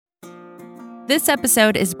This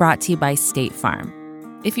episode is brought to you by State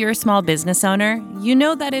Farm. If you're a small business owner, you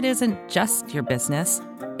know that it isn't just your business,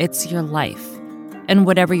 it's your life. And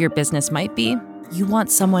whatever your business might be, you want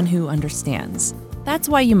someone who understands. That's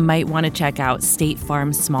why you might want to check out State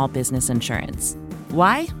Farm's small business insurance.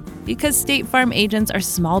 Why? Because State Farm agents are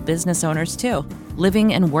small business owners too,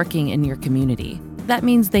 living and working in your community. That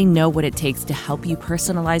means they know what it takes to help you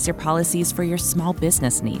personalize your policies for your small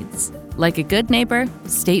business needs. Like a good neighbor,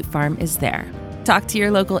 State Farm is there. Talk to your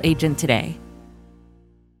local agent today.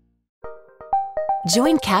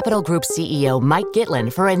 Join Capital Group CEO Mike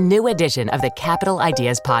Gitlin for a new edition of the Capital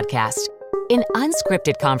Ideas Podcast. In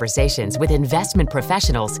unscripted conversations with investment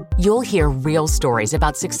professionals, you'll hear real stories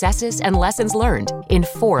about successes and lessons learned,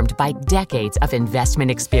 informed by decades of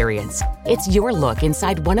investment experience. It's your look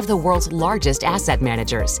inside one of the world's largest asset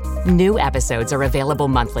managers. New episodes are available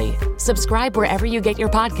monthly. Subscribe wherever you get your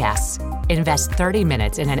podcasts. Invest 30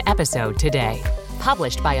 minutes in an episode today.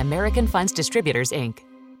 Published by American Funds Distributors, Inc.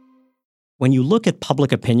 When you look at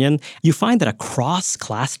public opinion, you find that across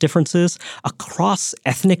class differences, across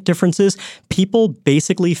ethnic differences, people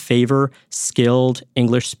basically favor skilled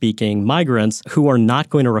English-speaking migrants who are not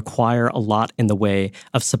going to require a lot in the way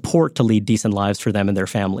of support to lead decent lives for them and their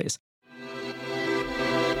families.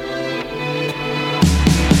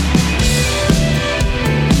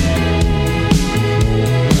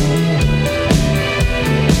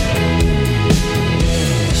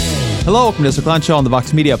 Hello, welcome to the Glenn Show on the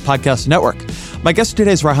Vox Media Podcast Network. My guest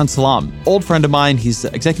today is Reihan Salam, old friend of mine. He's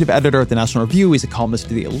the executive editor at the National Review. He's a columnist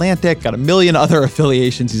for The Atlantic, got a million other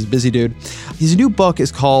affiliations. He's a busy dude. His new book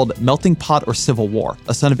is called Melting Pot or Civil War: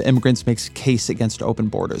 A Son of Immigrants Makes a Case Against Open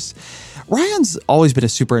Borders. Reihan's always been a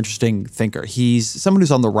super interesting thinker. He's someone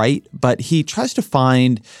who's on the right, but he tries to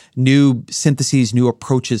find new syntheses, new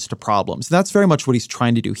approaches to problems. And that's very much what he's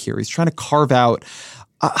trying to do here. He's trying to carve out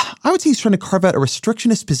I would say he's trying to carve out a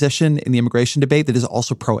restrictionist position in the immigration debate that is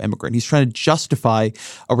also pro-immigrant. He's trying to justify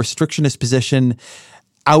a restrictionist position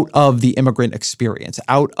out of the immigrant experience,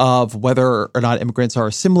 out of whether or not immigrants are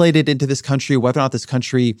assimilated into this country, whether or not this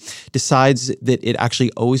country decides that it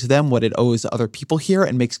actually owes them what it owes other people here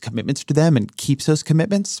and makes commitments to them and keeps those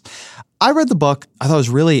commitments. I read the book. I thought it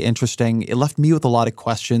was really interesting. It left me with a lot of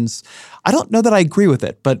questions. I don't know that I agree with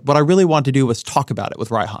it, but what I really wanted to do was talk about it with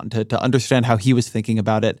Reihan to understand how he was thinking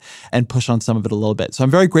about it and push on some of it a little bit. So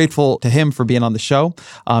I'm very grateful to him for being on the show.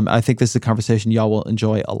 I think this is a conversation y'all will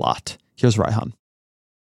enjoy a lot. Here's Reihan.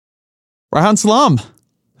 Reihan Salam,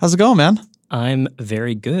 how's it going, man? I'm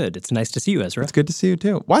very good. It's nice to see you, Ezra. It's good to see you,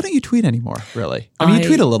 too. Why don't you tweet anymore, really? I mean, you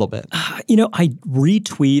tweet a little bit. I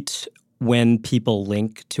retweet when people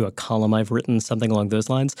link to a column I've written, something along those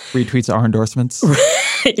lines. Retweets are endorsements?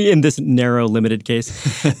 In this narrow, limited case.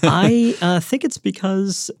 I think it's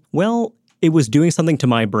because, well, it was doing something to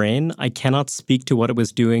my brain. I cannot speak to what it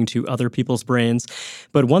was doing to other people's brains.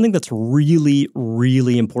 But one thing that's really,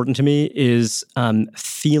 really important to me is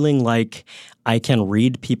feeling like I can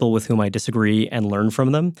read people with whom I disagree and learn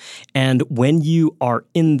from them. And when you are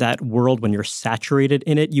in that world, when you're saturated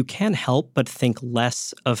in it, you can't help but think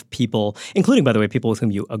less of people, including, by the way, people with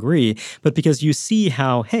whom you agree, but because you see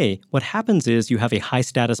how, hey, what happens is you have a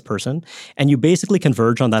high-status person, and you basically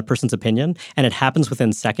converge on that person's opinion, and it happens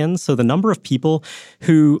within seconds. So the number of people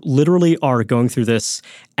who literally are going through this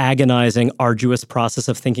agonizing, arduous process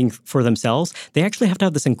of thinking for themselves, they actually have to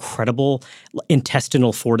have this incredible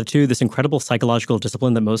intestinal fortitude, this incredible psychological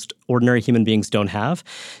discipline that most ordinary human beings don't have.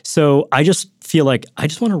 So I just feel like I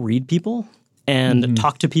just want to read people and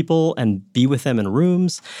talk to people and be with them in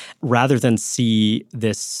rooms rather than see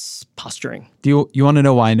this posturing. Do you want to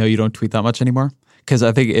know why I know you don't tweet that much anymore? Because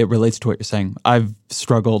I think it relates to what you're saying. I've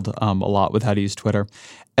struggled a lot with how to use Twitter.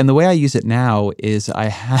 And the way I use it now is I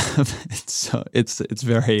have, it's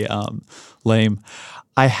very lame.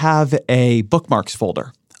 I have a bookmarks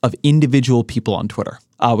folder of individual people on Twitter,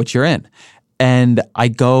 which you're in. And I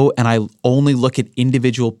go and I only look at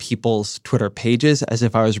individual people's Twitter pages as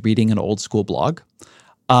if I was reading an old school blog.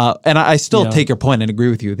 And I still take your point and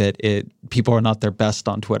agree with you that people are not their best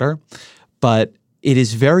on Twitter. But it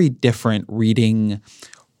is very different reading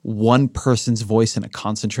one person's voice in a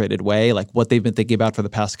concentrated way, like what they've been thinking about for the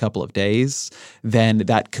past couple of days, than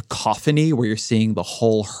that cacophony where you're seeing the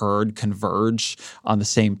whole herd converge on the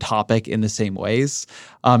same topic in the same ways.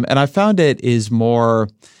 And I found it's more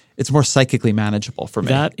psychically manageable for me.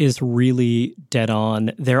 That is really dead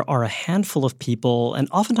on. There are a handful of people, and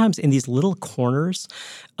oftentimes in these little corners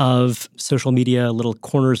of social media, little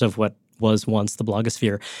corners of what was once the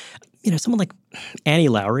blogosphere, someone like Annie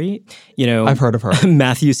Lowrey, I've heard of her.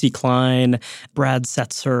 Matthew C. Klein, Brad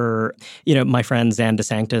Setzer, my friend Xan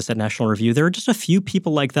DeSanctis at National Review. There are just a few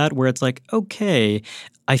people like that where it's like, okay,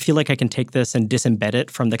 I feel like I can take this and disembed it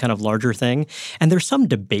from the kind of larger thing. And there's some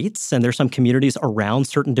debates and there's some communities around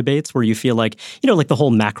certain debates where you feel like, like the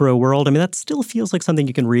whole macro world. I mean, that still feels like something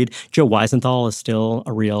you can read. Joe Weisenthal is still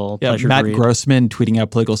a real pleasure Matt to read. Grossman tweeting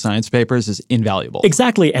out political science papers is invaluable.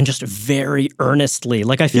 Exactly. And just very earnestly.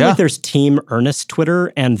 Like, I feel like there's Team Earnest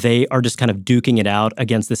Twitter, and they are just kind of duking it out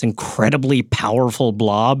against this incredibly powerful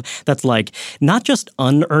blob that's like not just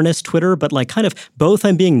unearnest Twitter, but like kind of both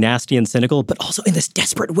I'm being nasty and cynical, but also in this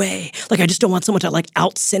desperate way. Like, I just don't want someone to like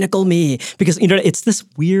out cynical me, because, it's this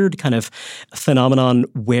weird kind of phenomenon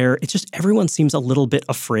where it's just everyone seems a little bit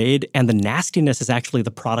afraid, and the nastiness is actually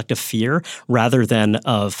the product of fear rather than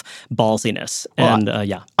of ballsiness. And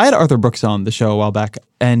I had Arthur Brooks on the show a while back,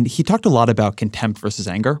 and he talked a lot about contempt versus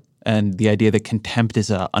anger. And the idea that contempt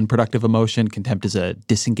is an unproductive emotion, contempt is a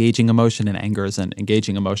disengaging emotion, and anger is an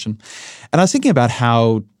engaging emotion. And I was thinking about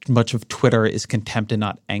how much of Twitter is contempt and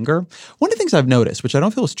not anger. One of the things I've noticed, which I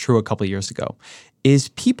don't feel was true a couple of years ago, is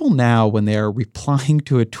people now, when they're replying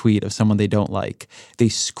to a tweet of someone they don't like, they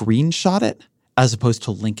screenshot it as opposed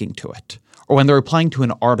to linking to it. Or when they're replying to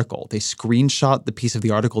an article, they screenshot the piece of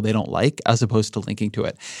the article they don't like as opposed to linking to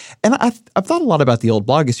it. And I've thought a lot about the old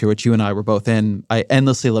blogosphere, which you and I were both in. I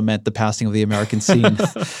endlessly lament the passing of the American scene.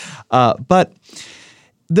 But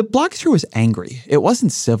the blogosphere was angry. It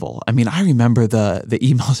wasn't civil. I mean, I remember the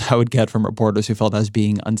emails I would get from reporters who felt I was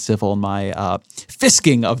being uncivil in my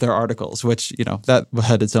fisking of their articles, which, that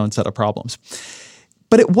had its own set of problems.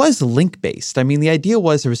 But it was link-based. I mean, the idea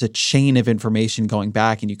was there was a chain of information going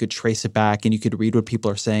back, and you could trace it back, and you could read what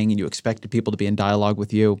people are saying, and you expected people to be in dialogue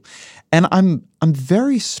with you. And I'm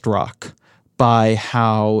very struck by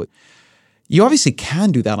how you obviously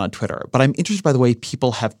can do that on Twitter, but I'm interested by the way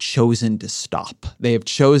people have chosen to stop. They have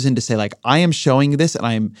chosen to say, like, I am showing this, and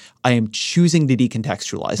I am choosing to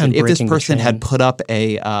decontextualize it. If this person had put up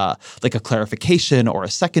a clarification or a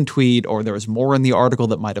second tweet, or there was more in the article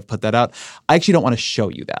that might have put that out, I actually don't want to show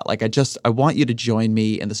you that. Like, I want you to join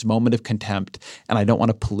me in this moment of contempt, and I don't want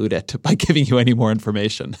to pollute it by giving you any more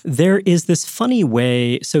information. There is this funny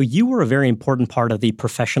way. So you were a very important part of the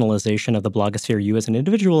professionalization of the blogosphere, you as an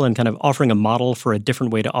individual, and kind of offering a model for a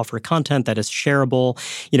different way to offer content that is shareable,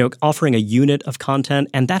 offering a unit of content.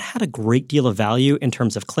 And that had a great deal of value in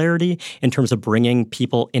terms of clarity, in terms of bringing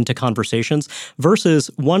people into conversations, versus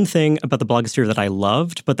one thing about the blogosphere that I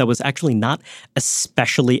loved, but that was actually not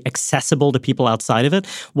especially accessible to people outside of it,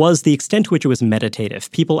 was the extent to which it was meditative.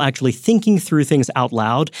 People actually thinking through things out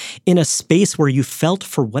loud in a space where you felt,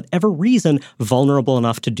 for whatever reason, vulnerable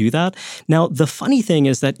enough to do that. Now, the funny thing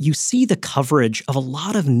is that you see the coverage of a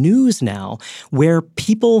lot of news now where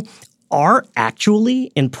people are actually,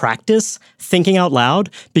 in practice, thinking out loud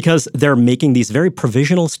because they're making these very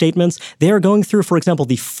provisional statements. They are going through, for example,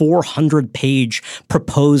 the 400-page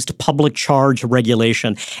proposed public charge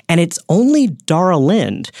regulation. And it's only Dara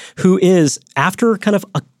Lind who is, after kind of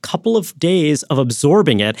a couple of days of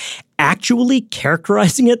absorbing it, actually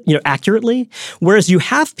characterizing it, accurately. Whereas you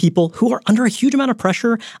have people who are under a huge amount of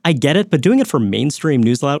pressure, I get it, but doing it for mainstream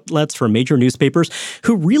news outlets, for major newspapers,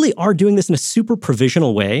 who really are doing this in a super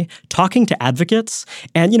provisional way, talking to advocates.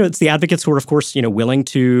 And, it's the advocates who are, of course, willing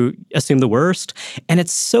to assume the worst. And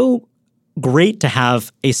it's so great to have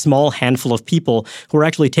a small handful of people who are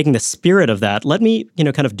actually taking the spirit of that. Let me,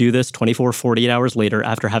 kind of do this 24, 48 hours later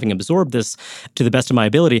after having absorbed this to the best of my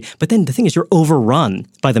ability. But then the thing is, you're overrun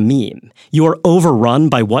by the meme. You are overrun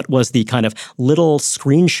by what was the kind of little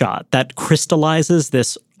screenshot that crystallizes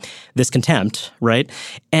this contempt, right?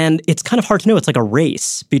 And it's kind of hard to know. It's like a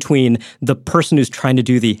race between the person who's trying to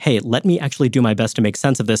do the, hey, let me actually do my best to make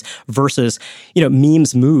sense of this, versus,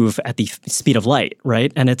 memes move at the speed of light,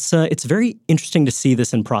 right? And it's very interesting to see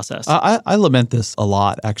this in process. I lament this a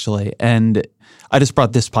lot, actually. And I just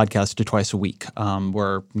brought this podcast to twice a week.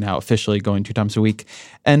 We're now officially going 2 times a week.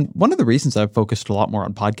 And one of the reasons I've focused a lot more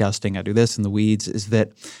on podcasting, I do this in the weeds, is that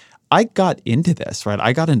I got into this, right?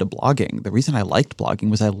 I got into blogging. The reason I liked blogging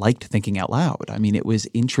was I liked thinking out loud. I mean, it was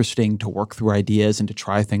interesting to work through ideas and to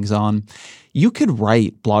try things on. You could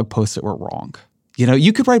write blog posts that were wrong.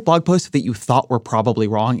 You could write blog posts that you thought were probably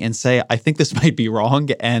wrong and say, I think this might be wrong.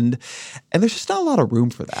 And there's just not a lot of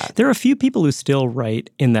room for that. There are a few people who still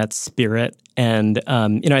write in that spirit. And,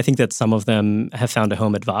 I think that some of them have found a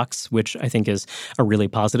home at Vox, which I think is a really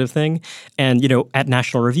positive thing. And, at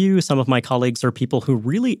National Review, some of my colleagues are people who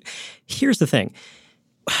really, here's the thing.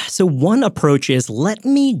 So one approach is, let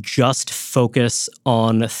me just focus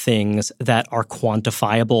on things that are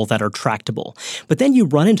quantifiable, that are tractable. But then you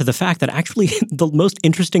run into the fact that actually the most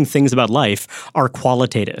interesting things about life are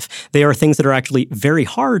qualitative. They are things that are actually very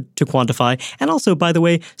hard to quantify. And also, by the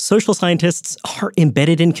way, social scientists are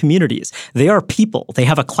embedded in communities. They are people. They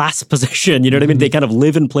have a class position. You know what I mean? They kind of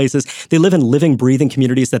live in places. They live in living, breathing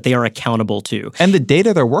communities that they are accountable to. And the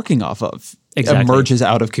data they're working off of emerges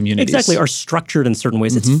out of communities. Exactly, are structured in certain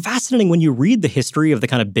ways. It's fascinating when you read the history of the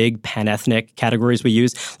kind of big pan-ethnic categories we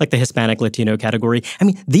use, like the Hispanic Latino category. I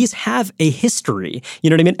mean, these have a history, you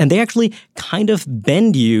know what I mean? And they actually kind of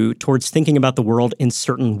bend you towards thinking about the world in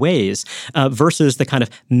certain ways versus the kind of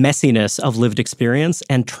messiness of lived experience.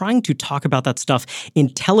 And trying to talk about that stuff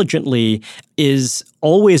intelligently is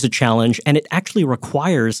always a challenge, and it actually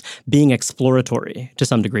requires being exploratory to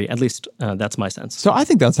some degree. At least that's my sense. So I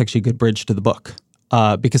think that's actually a good bridge to the book,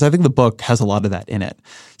 because I think the book has a lot of that in it.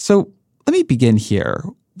 So let me begin here.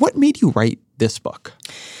 What made you write this book?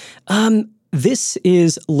 This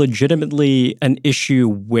is legitimately an issue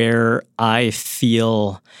where I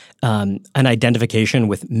feel an identification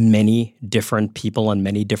with many different people on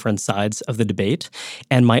many different sides of the debate.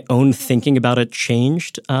 And my own thinking about it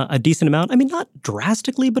changed a decent amount. I mean, not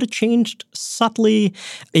drastically, but it changed subtly.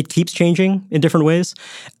 It keeps changing in different ways.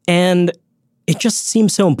 And it just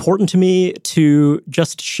seems so important to me to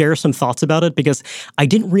just share some thoughts about it because I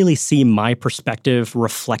didn't really see my perspective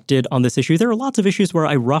reflected on this issue. There are lots of issues where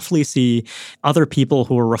I roughly see other people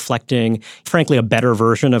who are reflecting, frankly, a better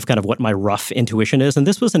version of kind of what my rough intuition is. And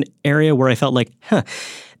this was an area where I felt like,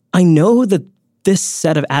 I know that this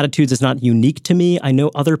set of attitudes is not unique to me. I know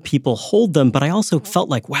other people hold them, but I also felt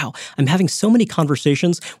like, wow, I'm having so many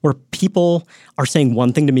conversations where people are saying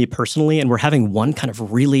one thing to me personally, and we're having one kind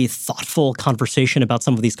of really thoughtful conversation about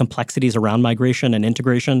some of these complexities around migration and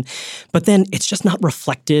integration. But then it's just not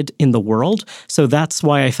reflected in the world. So that's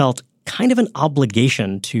why I felt kind of an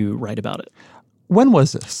obligation to write about it. When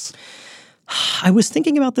was this? I was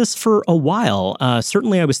thinking about this for a while.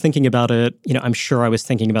 Certainly I was thinking about it, I'm sure I was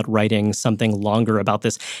thinking about writing something longer about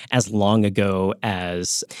this as long ago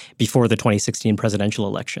as before the 2016 presidential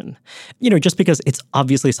election. Just because it's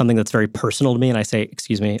obviously something that's very personal to me. And I say,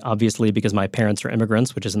 obviously because my parents are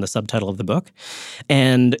immigrants, which is in the subtitle of the book.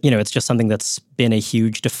 And, it's just something that's been a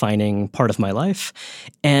huge defining part of my life.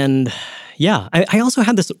 And yeah, I also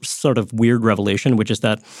had this sort of weird revelation, which is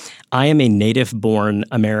that I am a native-born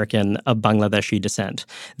American of Bangladeshi descent.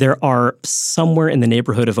 There are somewhere in the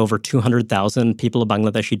neighborhood of over 200,000 people of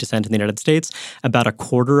Bangladeshi descent in the United States. About a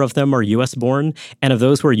quarter of them are U.S.-born, and of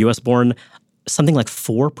those who are U.S.-born, something like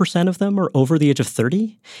 4% of them are over the age of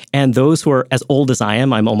 30. And those who are as old as I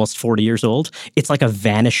am, I'm almost 40 years old, it's like a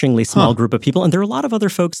vanishingly small group of people. And there are a lot of other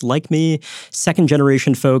folks like me,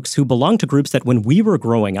 second-generation folks who belong to groups that when we were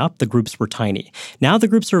growing up, the groups were tiny. Now the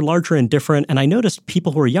groups are larger and different. And I noticed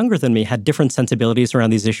people who are younger than me had different sensibilities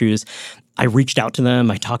around these issues. I reached out to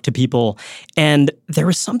them. I talked to people. And there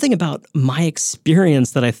was something about my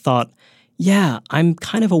experience that I thought, yeah, I'm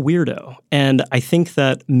kind of a weirdo. And I think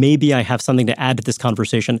that maybe I have something to add to this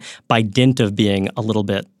conversation by dint of being a little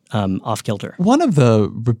bit off kilter. One of the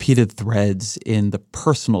repeated threads in the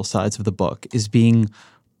personal sides of the book is being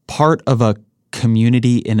part of a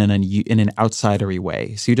community in an outsidery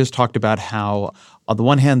way. So you just talked about how, on the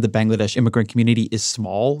one hand, the Bangladesh immigrant community is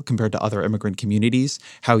small compared to other immigrant communities,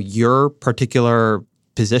 how your particular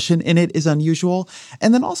position in it is unusual.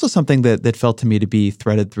 And then also something that felt to me to be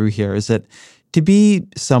threaded through here is that to be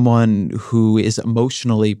someone who is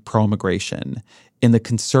emotionally pro-immigration in the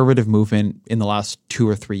conservative movement in the last 2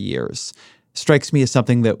 or 3 years strikes me as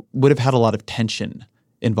something that would have had a lot of tension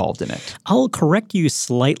involved in it. I'll correct you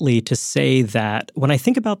slightly to say that when I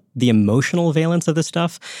think about the emotional valence of this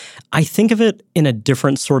stuff, I think of it in a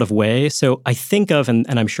different sort of way. So I think of, and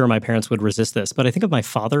I'm sure my parents would resist this, but I think of my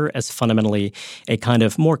father as fundamentally a kind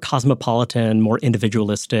of more cosmopolitan, more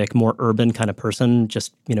individualistic, more urban kind of person,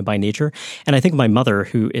 just, by nature. And I think of my mother,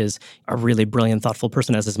 who is a really brilliant, thoughtful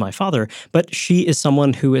person, as is my father, but she is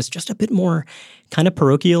someone who is just a bit more kind of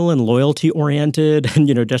parochial and loyalty-oriented, and,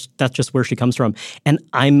 that's just where she comes from. And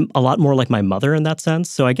I'm a lot more like my mother in that sense.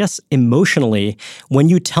 So I guess emotionally, when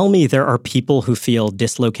you tell me there are people who feel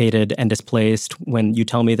dislocated and displaced, when you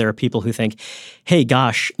tell me there are people who think, hey,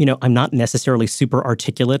 gosh, I'm not necessarily super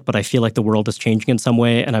articulate, but I feel like the world is changing in some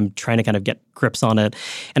way, and I'm trying to kind of get grips on it,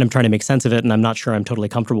 and I'm trying to make sense of it, and I'm not sure I'm totally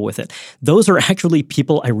comfortable with it. Those are actually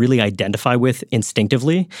people I really identify with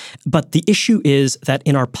instinctively. But the issue is that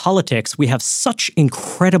in our politics, we have such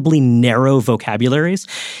incredibly narrow vocabularies.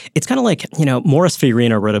 It's kind of like, Morris Figueredo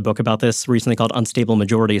Pellegrino wrote a book about this recently called Unstable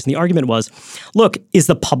Majorities. And the argument was, look, is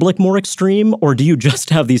the public more extreme, or do you just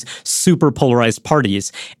have these super polarized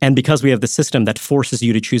parties? And because we have the system that forces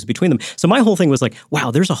you to choose between them. So my whole thing was like, wow,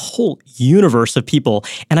 there's a whole universe of people.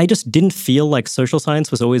 And I just didn't feel like social science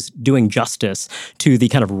was always doing justice to the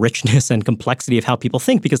kind of richness and complexity of how people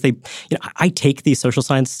think, because I take these social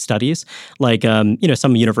science studies, like,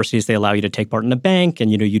 some universities, they allow you to take part in a bank,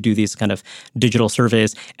 and, you do these kind of digital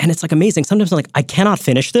surveys. And it's like amazing. Sometimes I'm like, I cannot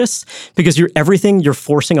finish this because you're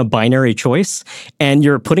forcing a binary choice, and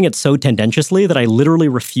you're putting it so tendentiously that I literally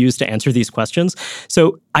refuse to answer these questions.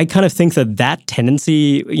 So I kind of think that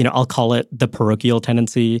tendency, I'll call it the parochial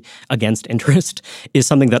tendency against interest, is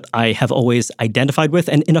something that I have always identified with,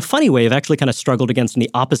 and in a funny way, I've actually kind of struggled against in the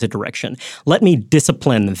opposite direction. Let me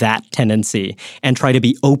discipline that tendency and try to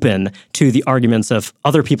be open to the arguments of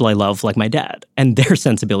other people I love, like my dad, and their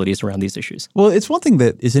sensibilities around these issues. Well, it's one thing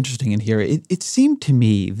that is interesting in here. It seemed to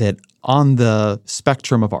me that on the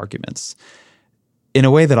spectrum of arguments, in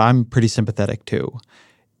a way that I'm pretty sympathetic to,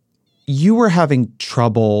 you were having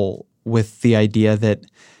trouble with the idea that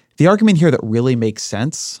the argument here that really makes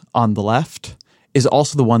sense on the left is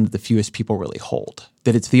also the one that the fewest people really hold,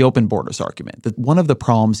 that it's the open borders argument. That one of the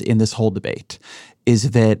problems in this whole debate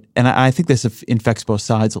is that, and I think this infects both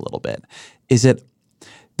sides a little bit, is that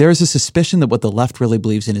there is a suspicion that what the left really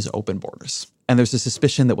believes in is open borders. And there's a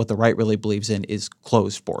suspicion that what the right really believes in is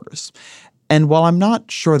closed borders. And while I'm not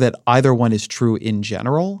sure that either one is true in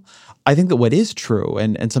general, I think that what is true,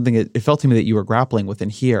 and something that it felt to me that you were grappling with in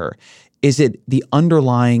here, is that the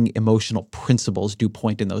underlying emotional principles do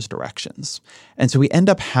point in those directions. And so we end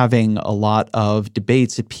up having a lot of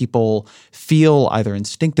debates that people feel either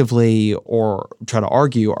instinctively or try to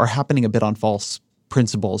argue are happening a bit on false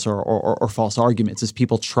principles or false arguments as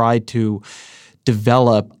people try to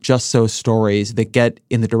develop just so stories that get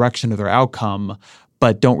in the direction of their outcome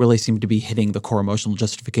but don't really seem to be hitting the core emotional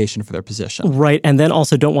justification for their position. Right, and then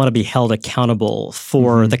also don't want to be held accountable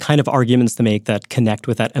for the kind of arguments they make that connect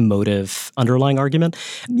with that emotive underlying argument.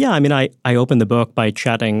 Yeah, I mean, I opened the book by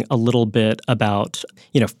chatting a little bit about,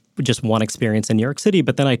 just one experience in New York City,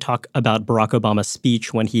 but then I talk about Barack Obama's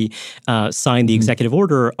speech when he signed the executive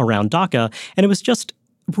order around DACA, and it was just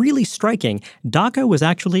really striking. DACA was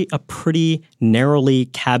actually a pretty narrowly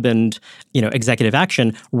cabined, executive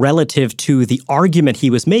action relative to the argument he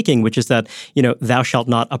was making, which is that, thou shalt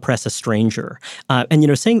not oppress a stranger.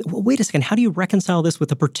 And, saying, well, wait a second, how do you reconcile this with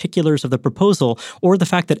the particulars of the proposal or the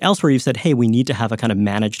fact that elsewhere you've said, hey, we need to have a kind of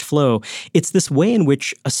managed flow? It's this way in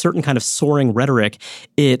which a certain kind of soaring rhetoric,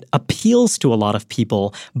 it appeals to a lot of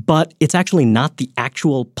people, but it's actually not the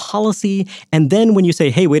actual policy. And then when you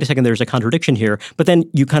say, hey, wait a second, there's a contradiction here, but then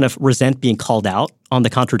you kind of resent being called out on the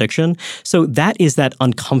contradiction. So that is that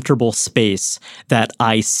uncomfortable space that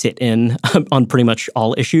I sit in on pretty much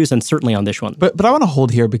all issues, and certainly on this one. But I want to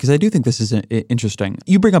hold here because I do think this is interesting.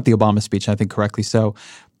 You bring up the Obama speech, I think correctly so.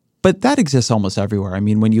 But that exists almost everywhere. I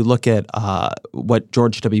mean, when you look at what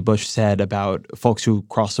George W. Bush said about folks who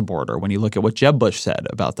cross the border, when you look at what Jeb Bush said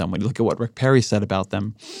about them, when you look at what Rick Perry said about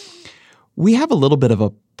them, we have a little bit of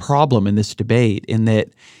a problem in this debate in that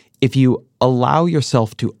if you allow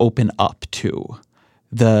yourself to open up to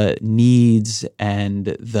the needs and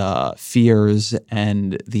the fears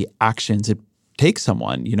and the actions it takes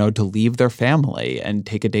someone, to leave their family and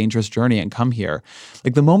take a dangerous journey and come here,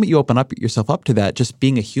 like the moment you open up yourself up to that, just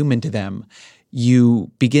being a human to them,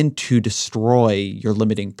 you begin to destroy your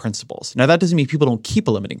limiting principles. Now, that doesn't mean people don't keep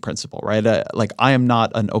a limiting principle, right? Like I am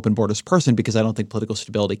not an open borders person because I don't think political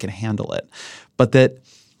stability can handle it. But that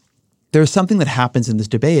there's something that happens in this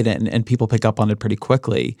debate and people pick up on it pretty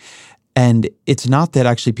quickly. And it's not that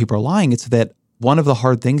actually people are lying. It's that one of the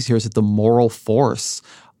hard things here is that the moral force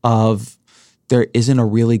of there isn't a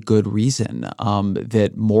really good reason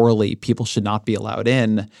that morally people should not be allowed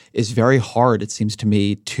in is very hard, it seems to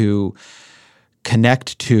me, to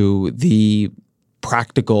connect to the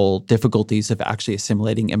practical difficulties of actually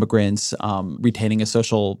assimilating immigrants, retaining a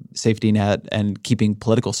social safety net, and keeping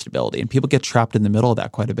political stability. And people get trapped in the middle of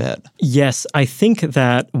that quite a bit. Yes, I think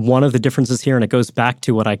that one of the differences here, and it goes back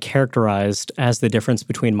to what I characterized as the difference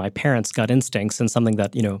between my parents' gut instincts and something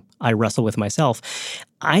that, I wrestle with myself.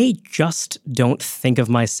 I just don't think of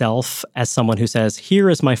myself as someone who says, here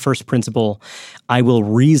is my first principle. I will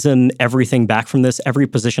reason everything back from this. Every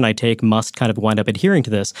position I take must kind of wind up adhering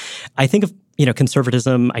to this. I think of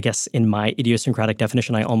conservatism, I guess in my idiosyncratic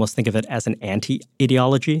definition, I almost think of it as an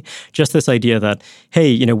anti-ideology. Just this idea that,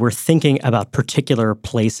 hey, we're thinking about particular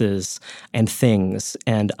places and things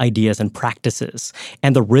and ideas and practices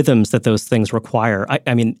and the rhythms that those things require.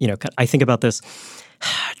 I think about this.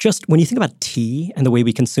 just when you think about tea and the way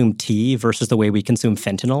we consume tea versus the way we consume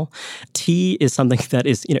fentanyl, tea is something that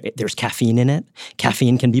is, there's caffeine in it.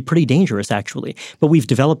 Caffeine can be pretty dangerous, actually. But we've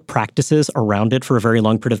developed practices around it for a very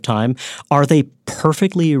long period of time. Are they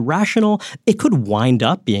perfectly rational? It could wind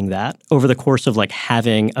up being that over the course of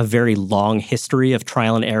having a very long history of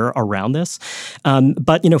trial and error around this.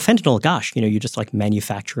 But, fentanyl, gosh, you just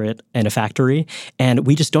manufacture it in a factory, and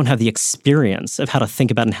we just don't have the experience of how to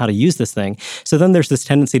think about and how to use this thing. So then there's this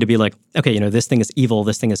tendency to be like, okay, this thing is evil,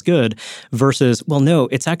 this thing is good, versus, well, no,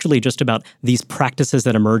 it's actually just about these practices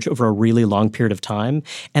that emerge over a really long period of time.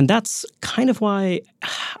 And that's kind of why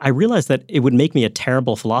I realized that it would make me a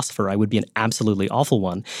terrible philosopher. I would be an absolutely awful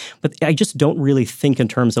one. But I just don't really think in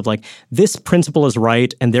terms of this principle is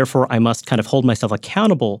right, and therefore I must kind of hold myself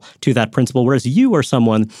accountable to that principle. Whereas you are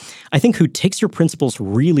someone, I think, who takes your principles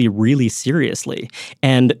really, really seriously.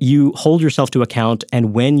 And you hold yourself to account.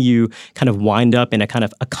 And when you kind of wind up in a kind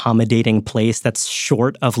of accommodating place that's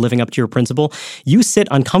short of living up to your principle, you sit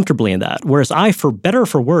uncomfortably in that. Whereas I, for better or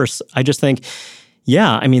for worse, I just think,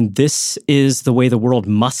 yeah, I mean, this is the way the world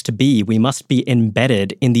must be. We must be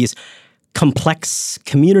embedded in these complex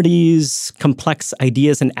communities, complex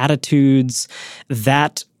ideas and attitudes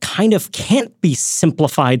that kind of can't be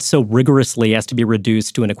simplified so rigorously as to be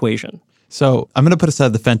reduced to an equation. So I'm going to put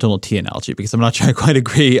aside the fentanyl tea analogy because I'm not sure I quite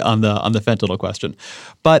agree on the fentanyl question.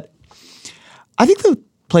 But I think the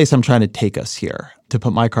place I'm trying to take us here, to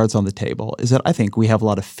put my cards on the table, is that I think we have a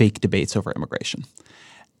lot of fake debates over immigration.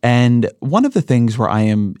 And one of the things where I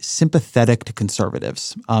am sympathetic to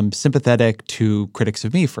conservatives, sympathetic to critics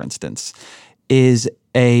of me, for instance,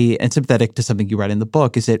 and sympathetic to something you read in the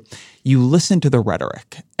book, is that you listen to the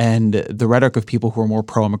rhetoric and the rhetoric of people who are more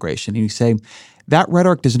pro-immigration, and you say, that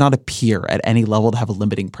rhetoric does not appear at any level to have a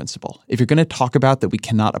limiting principle. If you're going to talk about that we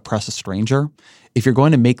cannot oppress a stranger, if you're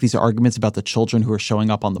going to make these arguments about the children who are showing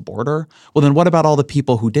up on the border, well, then what about all the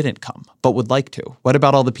people who didn't come but would like to? What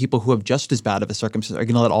about all the people who have just as bad of a circumstance? Are you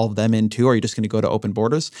going to let all of them in too? Or are you just going to go to open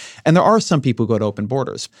borders? And there are some people who go to open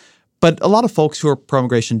borders. But a lot of folks who are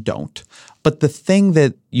pro-immigration don't. But the thing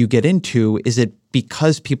that you get into is that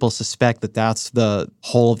because people suspect that that's the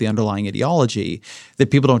whole of the underlying ideology, that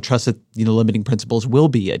people don't trust that limiting principles will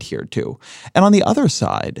be adhered to. And on the other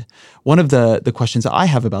side, one of the questions I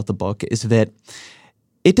have about the book is that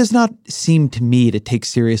it does not seem to me to take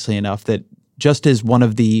seriously enough that just as one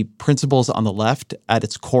of the principles on the left at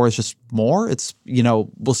its core is just more, it's,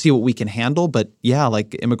 we'll see what we can handle. But yeah,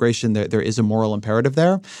 like immigration, there is a moral imperative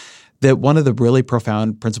there. That one of the really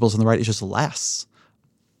profound principles on the right is just less.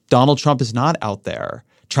 Donald Trump is not out there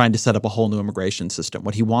trying to set up a whole new immigration system.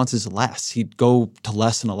 What he wants is less. He'd go to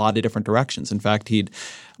less in a lot of different directions. In fact, he'd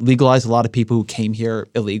legalize a lot of people who came here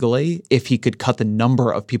illegally if he could cut the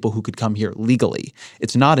number of people who could come here legally.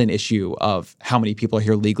 It's not an issue of how many people are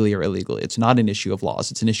here legally or illegally. It's not an issue of laws.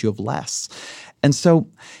 It's an issue of less. And so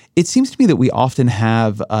it seems to me that we often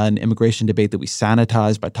have an immigration debate that we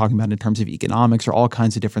sanitize by talking about in terms of economics or all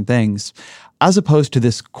kinds of different things, as opposed to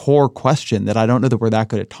this core question that I don't know that we're that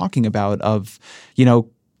good at talking about of,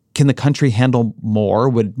 can the country handle more?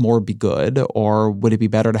 Would more be good, or would it be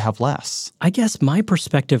better to have less? I guess my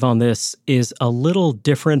perspective on this is a little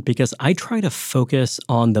different because I try to focus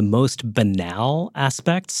on the most banal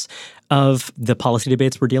aspects of the policy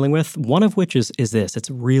debates we're dealing with, one of which is this. It's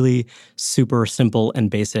really super simple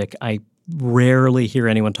and basic. I rarely hear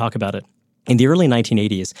anyone talk about it. In the early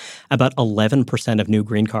 1980s, about 11% of new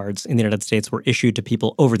green cards in the United States were issued to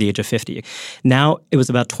people over the age of 50. Now, it was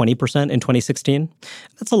about 20% in 2016.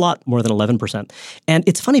 That's a lot more than 11%. And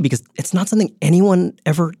it's funny because it's not something anyone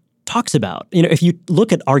ever talks about. If you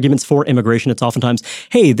look at arguments for immigration, it's oftentimes,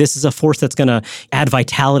 hey, this is a force that's going to add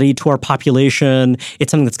vitality to our population.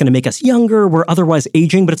 It's something that's going to make us younger. We're otherwise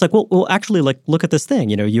aging. But it's like, well, actually, look at this thing.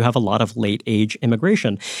 You have a lot of late age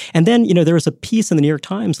immigration. And then, there was a piece in the New York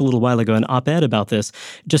Times a little while ago, an op-ed about this,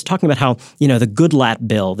 just talking about how, the Goodlatte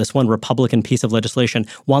bill, this one Republican piece of legislation,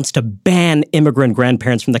 wants to ban immigrant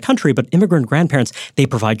grandparents from the country. But immigrant grandparents, they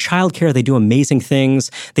provide childcare. They do amazing things.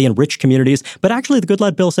 They enrich communities. But actually, the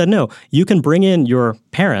Goodlatte bill said, no, you can bring in your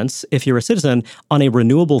parents, if you're a citizen, on a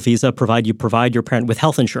renewable visa, provide your parent with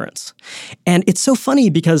health insurance. And it's so funny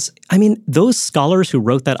because, those scholars who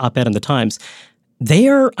wrote that op-ed in the Times, they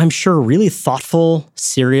are, I'm sure, really thoughtful,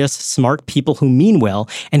 serious, smart people who mean well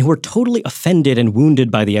and who are totally offended and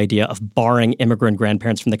wounded by the idea of barring immigrant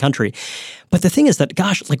grandparents from the country. But the thing is that,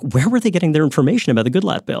 gosh, where were they getting their information about the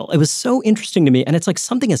Goodlatte bill? It was so interesting to me. And it's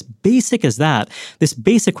something as basic as that, this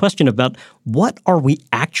basic question about what are we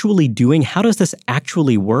actually doing? How does this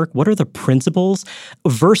actually work? What are the principles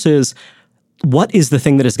versus what is the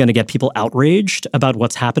thing that is going to get people outraged about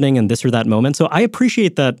what's happening in this or that moment? So I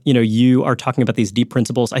appreciate that, you are talking about these deep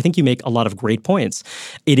principles. I think you make a lot of great points.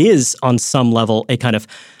 It is, on some level, a kind of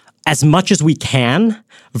as much as we can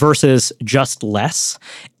versus just less.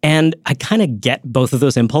 And I kind of get both of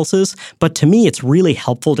those impulses. But to me, it's really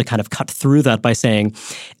helpful to kind of cut through that by saying,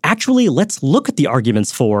 actually, let's look at the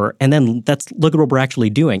arguments for, and then let's look at what we're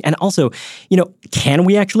actually doing. And also, can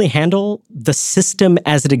we actually handle the system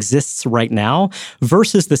as it exists right now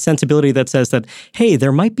versus the sensibility that says that, hey,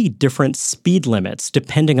 there might be different speed limits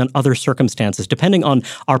depending on other circumstances, depending on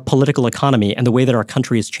our political economy and the way that our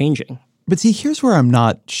country is changing. But see, here's where I'm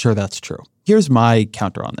not sure that's true. Here's my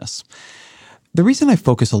counter on this. The reason I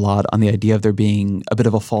focus a lot on the idea of there being a bit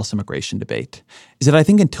of a false immigration debate is that I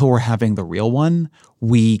think until we're having the real one,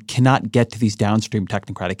 we cannot get to these downstream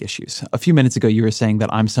technocratic issues. A few minutes ago, you were saying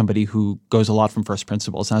that I'm somebody who goes a lot from first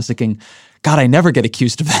principles. And I was thinking, God, I never get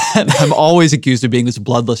accused of that. I'm always accused of being this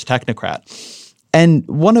bloodless technocrat. And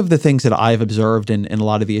one of the things that I've observed in a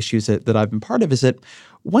lot of the issues that I've been part of is that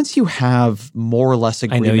once you have more or less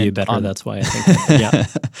agreement— I know you better, that's why I think that,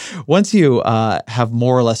 yeah. Once you have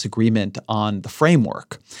more or less agreement on the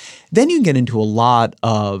framework, then you can get into a lot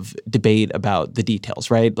of debate about the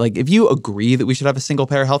details, right? Like if you agree that we should have a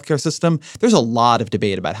single-payer healthcare system, there's a lot of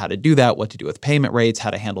debate about how to do that, what to do with payment rates,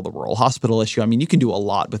 how to handle the rural hospital issue. I mean, you can do a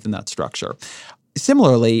lot within that structure.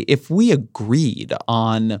 Similarly, if we agreed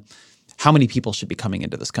on how many people should be coming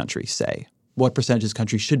into this country, say, what percentage of this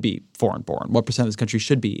country should be foreign-born, what percent of this country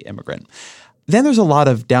should be immigrant, then there's a lot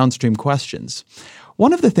of downstream questions.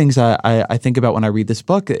 One of the things I think about when I read this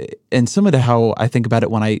book, and similar to how I think about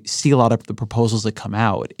it when I see a lot of the proposals that come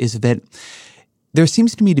out, is that there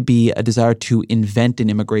seems to me to be a desire to invent an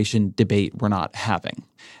immigration debate we're not having.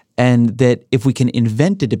 And that if we can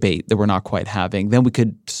invent a debate that we're not quite having, then we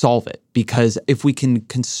could solve it. Because if we can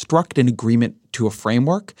construct an agreement to a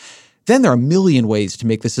framework, then there are a million ways to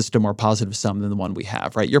make the system more positive sum than the one we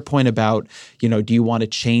have, right? Your point about, do you want to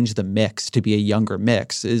change the mix to be a younger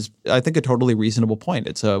mix is, I think, a totally reasonable point.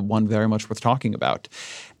 It's one very much worth talking about.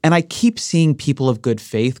 And I keep seeing people of good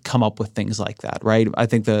faith come up with things like that, right? I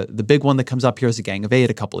think the big one that comes up here is the Gang of Eight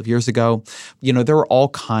a couple of years ago. There were all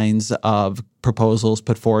kinds of proposals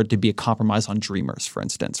put forward to be a compromise on Dreamers, for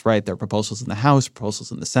instance, right? There are proposals in the House,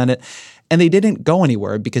 proposals in the Senate, and they didn't go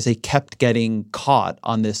anywhere because they kept getting caught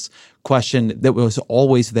on this question that was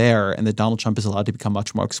always there and that Donald Trump is allowed to become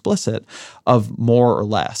much more explicit of more or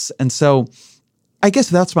less. And so I guess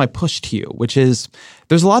that's my push to you, which is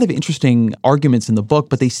there's a lot of interesting arguments in the book,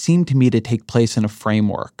 but they seem to me to take place in a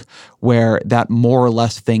framework where that more or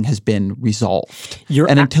less thing has been resolved.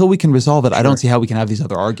 Until we can resolve it, I don't see how we can have these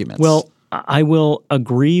other arguments. Well, I will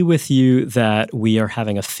agree with you that we are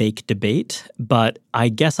having a fake debate, but I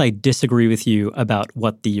guess I disagree with you about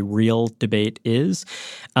what the real debate is.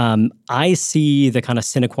 I see the kind of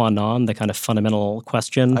sine qua non, the kind of fundamental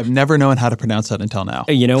question. I've never known how to pronounce that until now.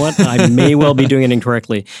 You know what? I may well be doing it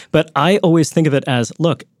incorrectly, but I always think of it as,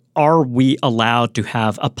 look, are we allowed to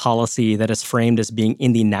have a policy that is framed as being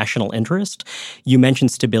in the national interest? You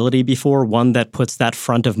mentioned stability before, one that puts that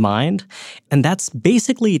front of mind. And that's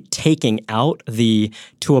basically taking out the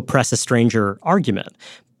to oppress a stranger argument.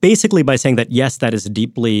 Basically by saying that, yes, that is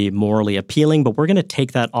deeply morally appealing, but we're going to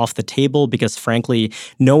take that off the table because, frankly,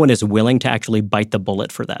 no one is willing to actually bite the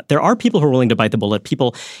bullet for that. There are people who are willing to bite the bullet,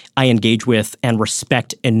 people I engage with and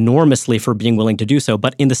respect enormously for being willing to do so.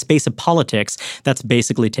 But in the space of politics, that's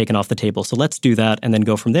basically taken off the table. So let's do that and then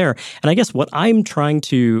go from there. And I guess what I'm trying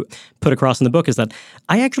to put across in the book is that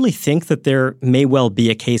I actually think that there may well be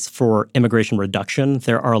a case for immigration reduction.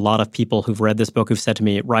 There are a lot of people who've read this book who've said to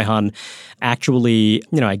me, Reihan, actually,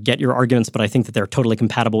 I get your arguments, but I think that they're totally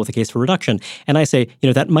compatible with a case for reduction. And I say,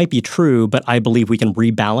 that might be true, but I believe we can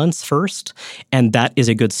rebalance first. And that is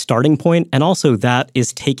a good starting point. And also that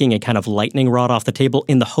is taking a kind of lightning rod off the table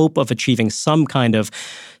in the hope of achieving some kind of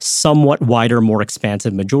somewhat wider, more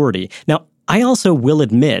expansive majority. Now, I also will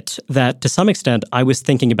admit that to some extent, I was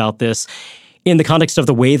thinking about this in the context of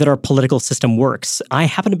the way that our political system works. I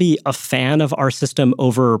happen to be a fan of our system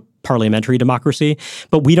over parliamentary democracy,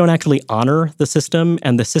 but we don't actually honor the system.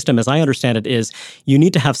 And the system, as I understand it, is you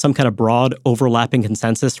need to have some kind of broad overlapping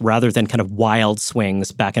consensus rather than kind of wild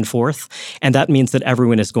swings back and forth. And that means that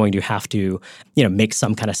everyone is going to have to, make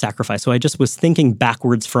some kind of sacrifice. So I just was thinking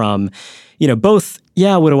backwards from, both,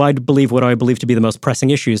 what do I believe to be the most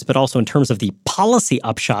pressing issues, but also in terms of the policy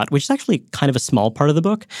upshot, which is actually kind of a small part of the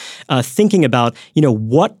book, thinking about,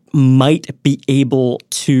 what might be able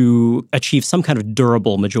to achieve some kind of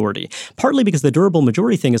durable majority. Partly because the durable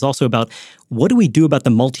majority thing is also about what do we do about the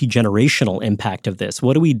multi-generational impact of this?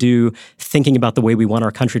 What do we do thinking about the way we want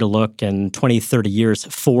our country to look in 20, 30 years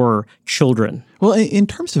for children? Well, in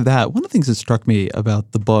terms of that, one of the things that struck me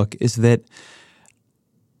about the book is that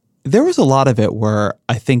there was a lot of it where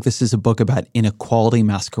I think this is a book about inequality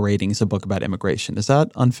masquerading as a book about immigration. Is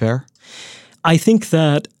that unfair? I think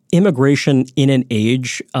that immigration in an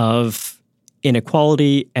age of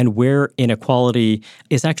inequality and where inequality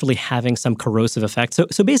is actually having some corrosive effect.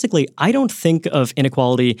 So basically, I don't think of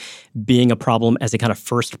inequality being a problem as a kind of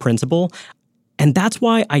first principle. And that's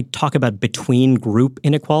why I talk about between group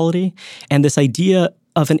inequality and this idea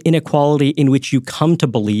of an inequality in which you come to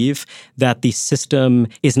believe that the system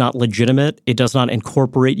is not legitimate, it does not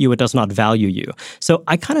incorporate you, it does not value you. So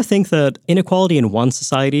I kind of think that inequality in one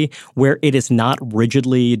society where it is not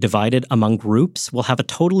rigidly divided among groups will have a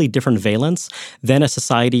totally different valence than a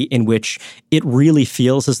society in which it really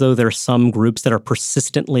feels as though there are some groups that are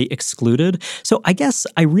persistently excluded. So I guess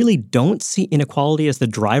I really don't see inequality as the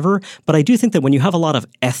driver, but I do think that when you have a lot of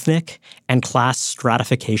ethnic and class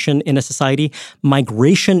stratification in a society, migration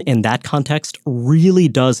in that context really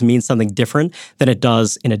does mean something different than it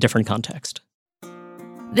does in a different context.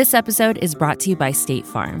 This episode is brought to you by State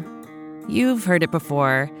Farm. You've heard it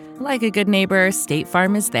before. Like a good neighbor, State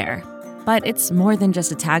Farm is there. But it's more than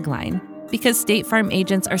just a tagline, because State Farm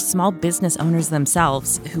agents are small business owners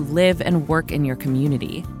themselves who live and work in your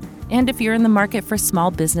community. And if you're in the market for small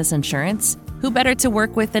business insurance, who better to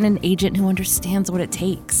work with than an agent who understands what it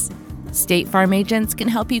takes? State Farm agents can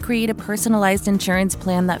help you create a personalized insurance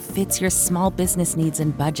plan that fits your small business needs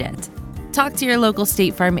and budget. Talk to your local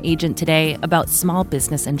State Farm agent today about small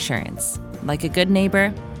business insurance. Like a good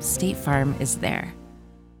neighbor, State Farm is there.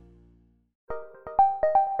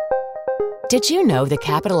 Did you know the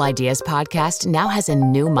Capital Ideas podcast now has a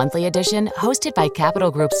new monthly edition hosted by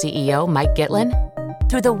Capital Group CEO Mike Gitlin?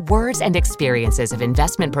 Through the words and experiences of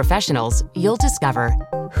investment professionals, you'll discover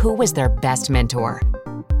who was their best mentor,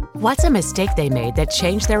 what's a mistake they made that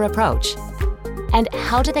changed their approach, and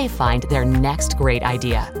how do they find their next great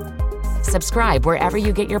idea. Subscribe wherever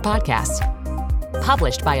you get your podcasts.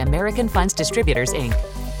 Published by American Funds Distributors, Inc.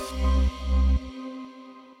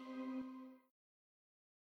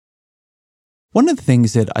 One of the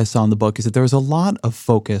things that I saw in the book is that there was a lot of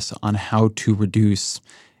focus on how to reduce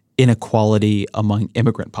inequality among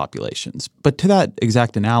immigrant populations. But to that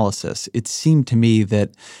exact analysis, it seemed to me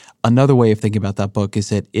that another way of thinking about that book is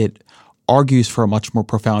that it argues for a much more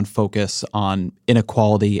profound focus on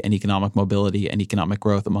inequality and economic mobility and economic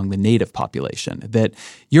growth among the native population. That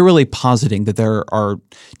you're really positing that there are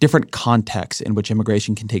different contexts in which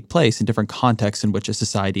immigration can take place and different contexts in which a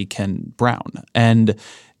society can brown. And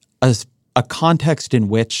a context in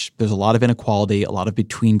which there's a lot of inequality, a lot of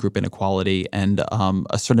between-group inequality, and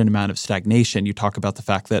a certain amount of stagnation. You talk about the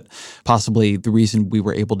fact that possibly the reason we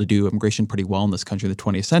were able to do immigration pretty well in this country in the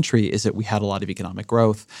 20th century is that we had a lot of economic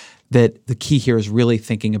growth. That the key here is really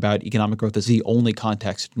thinking about economic growth as the only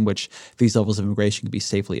context in which these levels of immigration can be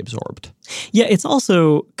safely absorbed. Yeah, it's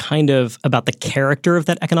also kind of about the character of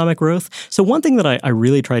that economic growth. So one thing that I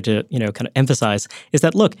really tried to, kind of emphasize is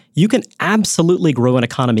that, look, you can absolutely grow an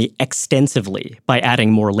economy extensively by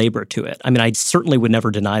adding more labor to it. I mean, I certainly would never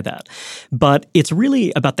deny that. But it's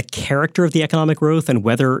really about the character of the economic growth and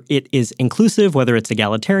whether it is inclusive, whether it's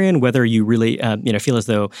egalitarian, whether you really, feel as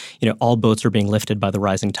though, all boats are being lifted by the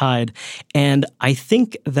rising tide. And I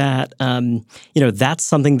think that, that's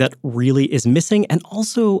something that really is missing. And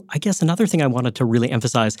also, I guess another thing I wanted to really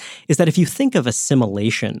emphasize is that if you think of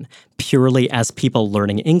assimilation purely as people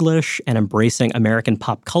learning English and embracing American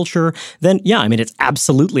pop culture, then it's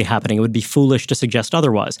absolutely happening. It would be foolish to suggest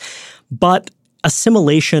otherwise. But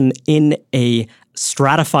assimilation in a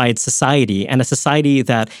stratified society and a society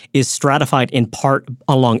that is stratified in part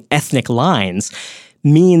along ethnic lines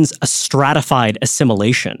means a stratified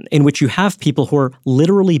assimilation in which you have people who are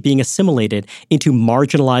literally being assimilated into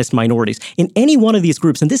marginalized minorities in any one of these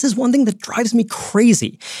groups. And this is one thing that drives me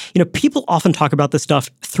crazy. People often talk about this stuff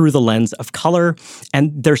through the lens of color,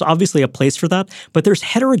 and there's obviously a place for that, but there's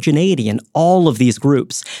heterogeneity in all of these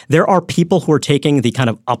groups. There are people who are taking the kind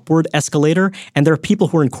of upward escalator, and there are people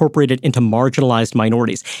who are incorporated into marginalized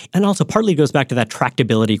minorities. And also partly goes back to that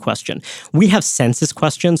tractability question. We have census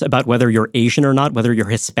questions about whether you're Asian or not, whether whether you're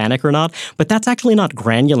Hispanic or not, but that's actually not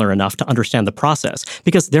granular enough to understand the process,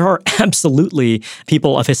 because there are absolutely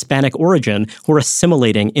people of Hispanic origin who are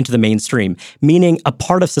assimilating into the mainstream, meaning a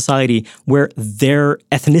part of society where their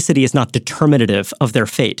ethnicity is not determinative of their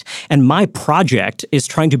fate. And my project is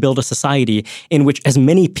trying to build a society in which as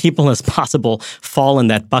many people as possible fall in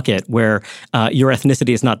that bucket where your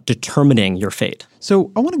ethnicity is not determining your fate.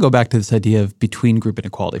 So I want to go back to this idea of between group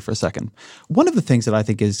inequality for a second. One of the things that I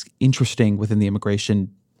think is interesting within the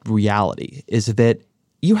immigration reality is that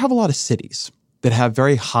you have a lot of cities that have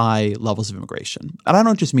very high levels of immigration. And I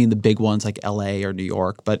don't just mean the big ones like LA or New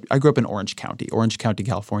York, but I grew up in Orange County. Orange County,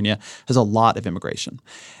 California has a lot of immigration.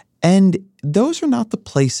 And those are not the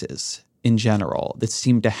places in general that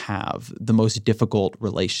seem to have the most difficult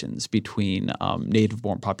relations between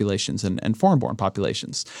native-born populations and foreign-born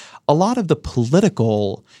populations. A lot of the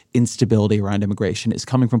political instability around immigration is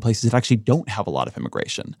coming from places that actually don't have a lot of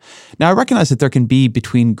immigration. Now, I recognize that there can be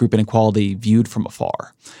between group inequality viewed from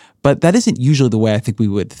afar, but that isn't usually the way I think we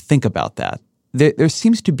would think about that. There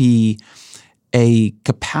seems to be a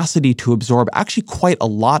capacity to absorb actually quite a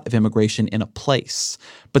lot of immigration in a place.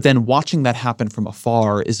 But then watching that happen from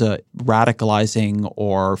afar is a radicalizing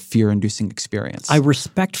or fear-inducing experience. I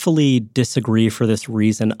respectfully disagree for this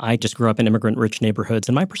reason. I just grew up in immigrant-rich neighborhoods,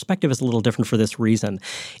 and my perspective is a little different for this reason.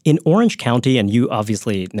 In Orange County, and you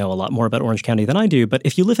obviously know a lot more about Orange County than I do, but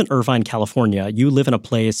if you live in Irvine, California, you live in a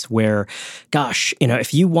place where, gosh,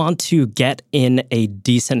 if you want to get in a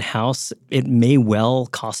decent house, it may well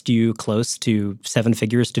cost you close to 7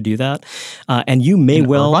 figures to do that. And you may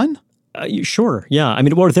Irvine? Sure. Yeah. I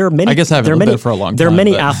mean, there are many. I guess I haven't lived there for a long time. There are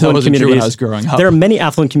many affluent communities. When I was growing up. There are many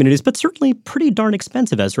affluent communities, but certainly pretty darn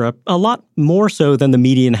expensive, Ezra. A lot more so than the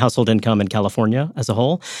median household income in California as a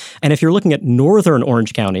whole. And if you're looking at northern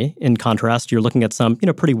Orange County, in contrast, you're looking at some,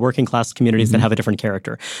 pretty working class communities that have a different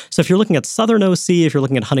character. So if you're looking at southern OC, if you're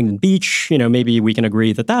looking at Huntington Beach, maybe we can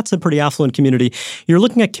agree that that's a pretty affluent community. You're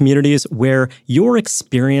looking at communities where your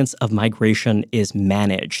experience of migration is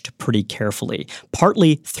managed pretty carefully,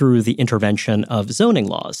 partly through the intervention of zoning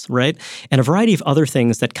laws, right? And a variety of other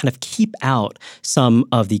things that kind of keep out some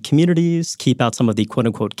of the communities, keep out some of the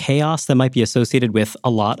quote-unquote chaos that might be associated with a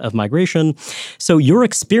lot of migration. So your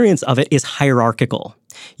experience of it is hierarchical.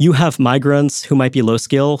 You have migrants who might be low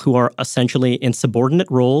skill, who are essentially in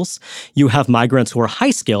subordinate roles. You have migrants who are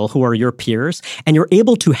high skill, who are your peers, and you're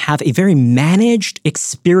able to have a very managed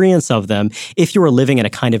experience of them if you are living in a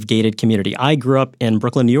kind of gated community. I grew up in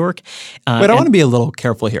Brooklyn, New York. But I want to be a little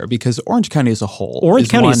careful here because Orange County as a whole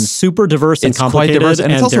is super diverse and complicated. It's quite diverse,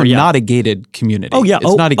 and it's also not a gated community. Oh, yeah.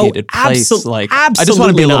 It's not a gated place. Absolutely I just want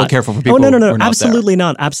to be a little careful for people who are not absolutely there.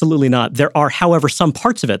 not. Absolutely not. There are, however, some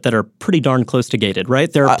parts of it that are pretty darn close to gated, right?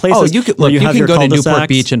 There are places you can go to Newport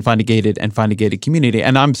Beach and find a gated community,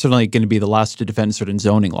 and I'm certainly going to be the last to defend certain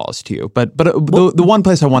zoning laws to you. But the one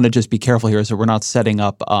place I want to just be careful here is that we're not setting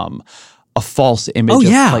up a false image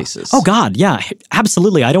of places. Oh, God, yeah,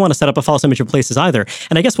 absolutely. I don't want to set up a false image of places either.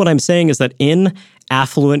 And I guess what I'm saying is that in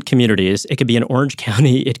affluent communities, it could be in Orange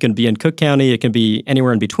County, it can be in Cook County, it can be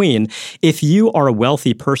anywhere in between. If you are a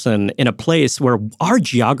wealthy person in a place where our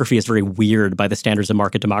geography is very weird by the standards of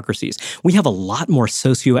market democracies, we have a lot more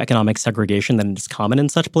socioeconomic segregation than is common in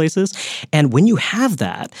such places. And when you have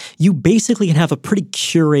that, you basically can have a pretty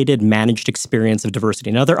curated, managed experience of diversity.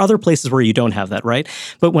 Now, there are other places where you don't have that, right?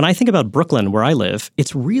 But when I think about Brooklyn, where I live,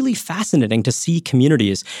 it's really fascinating to see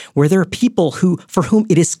communities where there are people for whom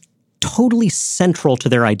it is totally central to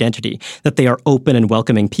their identity that they are open and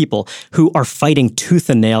welcoming people who are fighting tooth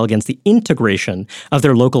and nail against the integration of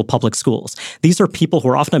their local public schools. These are people who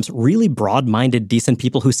are oftentimes really broad-minded, decent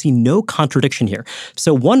people who see no contradiction here.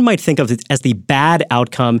 So one might think of it as the bad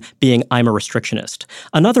outcome being I'm a restrictionist.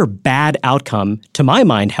 Another bad outcome, to my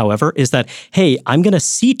mind, however, is that, hey, I'm going to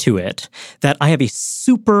see to it that I have a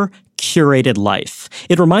super curated life.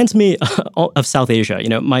 It reminds me of South Asia.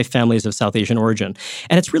 My family is of South Asian origin.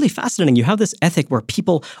 And it's really fascinating. You have this ethic where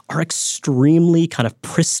people are extremely kind of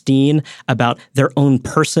pristine about their own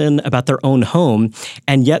person, about their own home,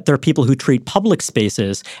 and yet there are people who treat public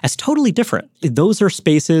spaces as totally different. Those are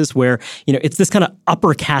spaces where, it's this kind of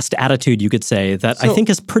upper caste attitude, you could say, that I think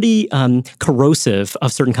is pretty corrosive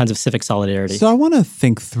of certain kinds of civic solidarity. So I want to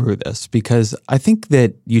think through this because I think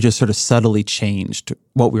that you just sort of subtly changed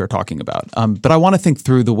what we were talking about. But I want to think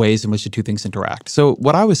through the ways in which the two things interact. So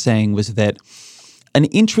what I was saying was that an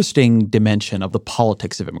interesting dimension of the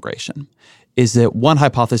politics of immigration is that one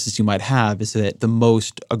hypothesis you might have is that the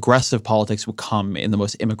most aggressive politics would come in the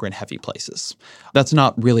most immigrant-heavy places. That's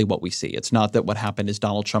not really what we see. It's not that what happened is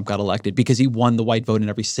Donald Trump got elected because he won the white vote in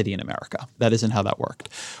every city in America. That isn't how that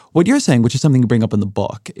worked. What you're saying, which is something you bring up in the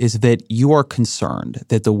book, is that you are concerned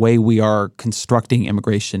that the way we are constructing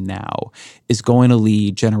immigration now is going to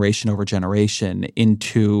lead generation over generation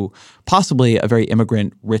into possibly a very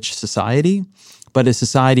immigrant-rich society, but a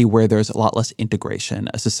society where there's a lot less integration,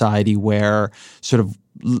 a society where sort of,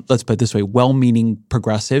 let's put it this way, well-meaning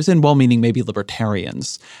progressives and well-meaning maybe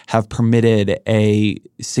libertarians have permitted a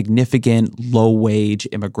significant low-wage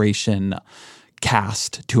immigration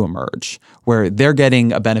caste to emerge, where they're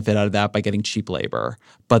getting a benefit out of that by getting cheap labor,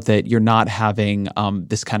 but that you're not having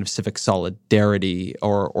this kind of civic solidarity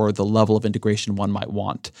or the level of integration one might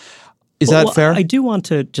want. Is that fair? I do want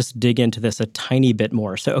to just dig into this a tiny bit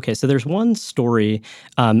more. So there's one story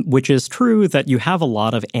which is true that you have a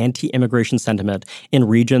lot of anti-immigration sentiment in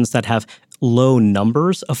regions that have low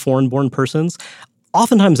numbers of foreign-born persons.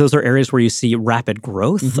 Oftentimes, those are areas where you see rapid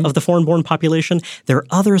growth of the foreign-born population. There are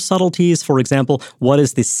other subtleties. For example, what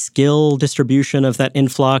is the skill distribution of that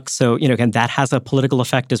influx? So, again, that has a political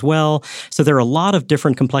effect as well. So there are a lot of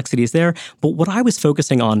different complexities there. But what I was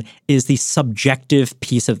focusing on is the subjective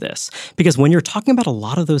piece of this. Because when you're talking about a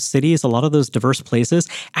lot of those cities, a lot of those diverse places,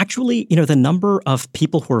 actually, the number of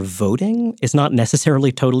people who are voting is not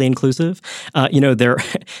necessarily totally inclusive.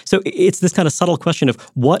 So it's this kind of subtle question of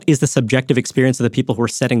what is the subjective experience of the people who are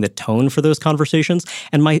setting the tone for those conversations.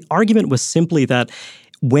 And my argument was simply that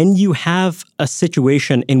when you have a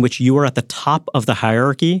situation in which you are at the top of the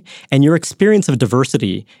hierarchy and your experience of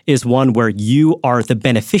diversity is one where you are the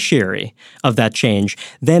beneficiary of that change,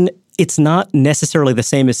 then it's not necessarily the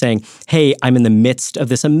same as saying, hey, I'm in the midst of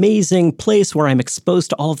this amazing place where I'm exposed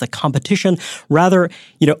to all of the competition. Rather,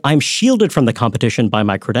 I'm shielded from the competition by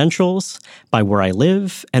my credentials, by where I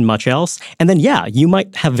live, and much else. And then, you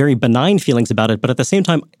might have very benign feelings about it. But at the same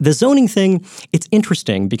time, the zoning thing, it's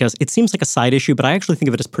interesting because it seems like a side issue, but I actually think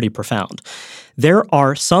of it as pretty profound. There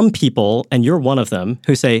are some people, and you're one of them,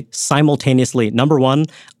 who say simultaneously, number one,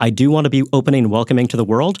 I do want to be opening and welcoming to the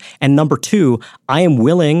world. And number two, I am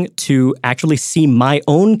willing to actually see my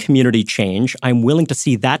own community change. I'm willing to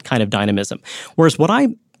see that kind of dynamism. Whereas what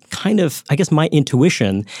I guess my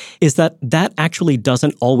intuition is that actually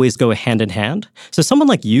doesn't always go hand in hand. So someone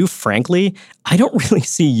like you, frankly, I don't really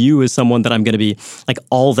see you as someone that I'm going to be like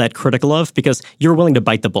all that critical of because you're willing to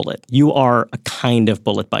bite the bullet. You are a kind of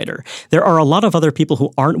bullet biter. There are a lot of other people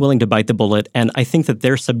who aren't willing to bite the bullet, and I think that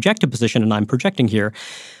their subjective position, and I'm projecting here,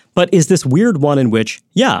 but is this weird one in which,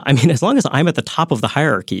 as long as I'm at the top of the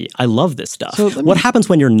hierarchy, I love this stuff. So what happens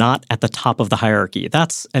when you're not at the top of the hierarchy?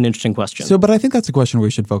 That's an interesting question. But I think that's a question where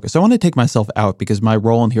we should focus. I want to take myself out because my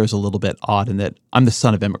role in here is a little bit odd in that I'm the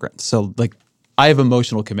son of immigrants. So I have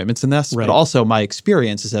emotional commitments in this, right. But also my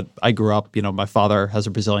experience is that I grew up, my father has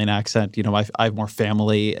a Brazilian accent. I have more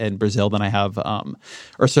family in Brazil than I have,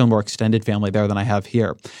 or certainly more extended family there than I have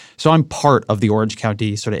here. So I'm part of the Orange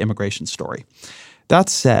County sort of immigration story. That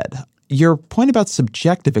said, your point about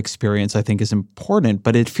subjective experience, I think, is important,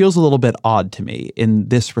 but it feels a little bit odd to me in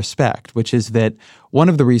this respect, which is that one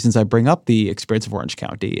of the reasons I bring up the experience of Orange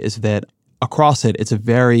County is that across it, it's a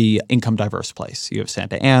very income diverse place. You have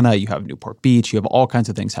Santa Ana, you have Newport Beach, you have all kinds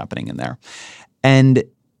of things happening in there. And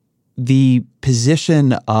the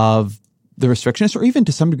position of the restrictionist, or even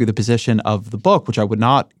to some degree the position of the book, which I would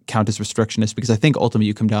not count as restrictionist because I think ultimately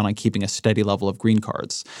you come down on keeping a steady level of green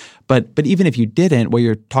cards. But even if you didn't, what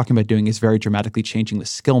you're talking about doing is very dramatically changing the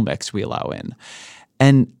skill mix we allow in.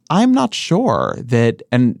 And I'm not sure that,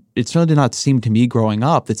 and it certainly did not seem to me growing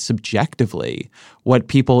up, that subjectively what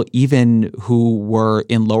people even who were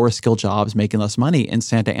in lower skill jobs making less money in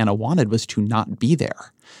Santa Ana wanted was to not be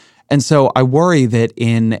there. And so I worry that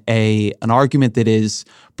in an argument that is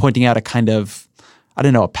pointing out a kind of,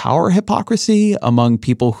 a power hypocrisy among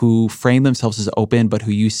people who frame themselves as open, but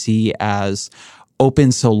who you see as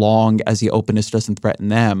open so long as the openness doesn't threaten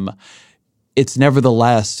them, it's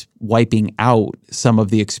nevertheless wiping out some of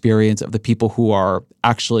the experience of the people who are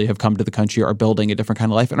actually have come to the country, are building a different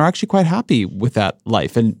kind of life, and are actually quite happy with that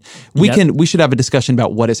life. And we should have a discussion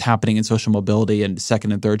about what is happening in social mobility in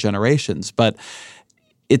second and third generations. But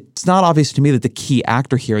it's not obvious to me that the key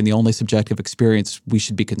actor here and the only subjective experience we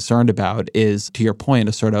should be concerned about is, to your point,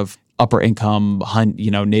 a sort of upper income,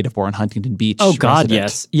 native-born Huntington Beach Oh, God,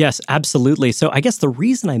 resident. Yes, absolutely. So I guess the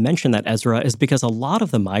reason I mention that, Ezra, is because a lot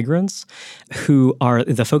of the migrants who are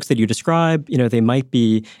the folks that you describe, they might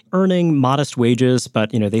be earning modest wages,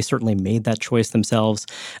 but, they certainly made that choice themselves.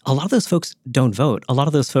 A lot of those folks don't vote. A lot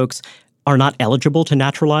of those folks are not eligible to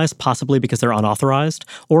naturalize, possibly because they're unauthorized,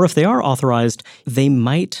 or if they are authorized, they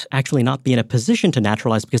might actually not be in a position to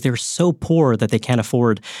naturalize because they're so poor that they can't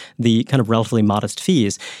afford the kind of relatively modest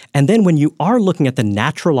fees. And then when you are looking at the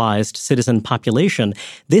naturalized citizen population,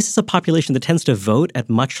 this is a population that tends to vote at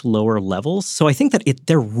much lower levels. So I think that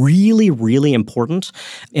they're really, really important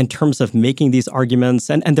in terms of making these arguments.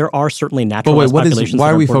 And there are certainly naturalized populations.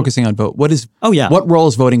 Why are we focusing on vote? What role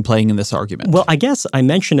is voting playing in this argument? Well, I guess I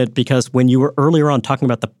mention it because when you were earlier on talking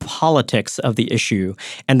about the politics of the issue,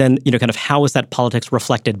 and then, kind of how is that politics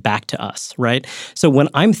reflected back to us, right? So when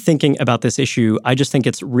I'm thinking about this issue, I just think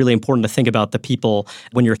it's really important to think about the people,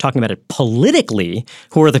 when you're talking about it politically,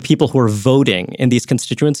 who are the people who are voting in these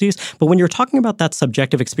constituencies. But when you're talking about that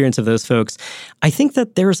subjective experience of those folks, I think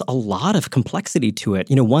that there's a lot of complexity to it.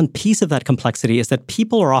 One piece of that complexity is that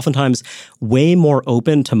people are oftentimes way more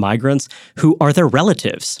open to migrants who are their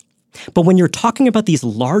relatives. But when you're talking about these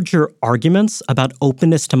larger arguments about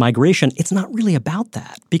openness to migration, it's not really about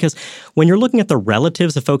that. Because when you're looking at the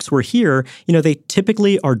relatives of folks who are here, they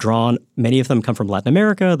typically are drawn, many of them come from Latin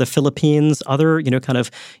America, the Philippines, other,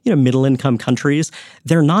 middle-income countries.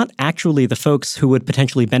 They're not actually the folks who would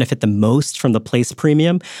potentially benefit the most from the place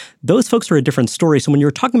premium. Those folks are a different story. So when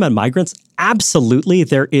you're talking about migrants, absolutely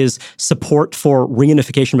there is support for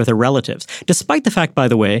reunification with their relatives. Despite the fact, by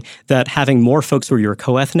the way, that having more folks who are your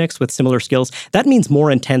co-ethnics with similar skills, that means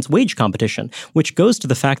more intense wage competition, which goes to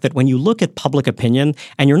the fact that when you look at public opinion,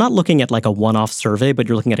 and you're not looking at like a one-off survey, but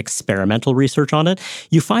you're looking at experimental research on it,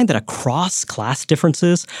 you find that across class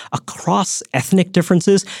differences, across ethnic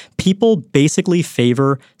differences, people basically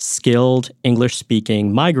favor skilled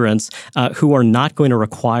English-speaking migrants who are not going to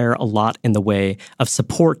require a lot in the way of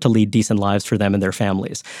support to lead decent lives for them and their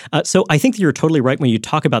families. So I think that you're totally right when you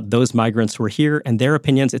talk about those migrants who are here and their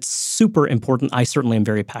opinions. It's super important. I certainly am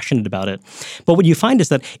very passionate about it. But what you find is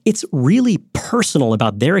that it's really personal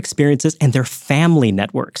about their experiences and their family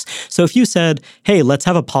networks. So if you said, hey, let's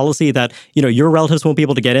have a policy that, your relatives won't be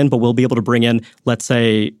able to get in, but we'll be able to bring in, let's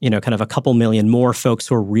say, kind of a couple million more folks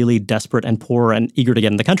who are really desperate and poor and eager to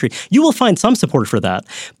get in the country, you will find some support for that.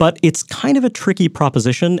 But it's kind of a tricky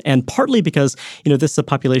proposition, and partly because, this is a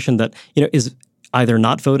population that, is either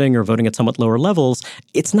not voting or voting at somewhat lower levels.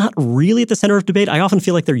 It's not really at the center of debate. I often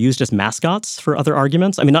feel like they're used as mascots for other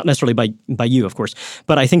arguments. I mean, not necessarily by you, of course,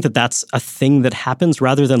 but I think that that's a thing that happens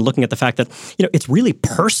rather than looking at the fact that, it's really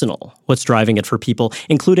personal what's driving it for people,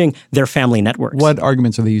 including their family networks. What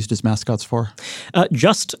arguments are they used as mascots for?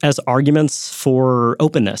 Just as arguments for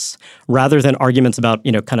openness, rather than arguments about,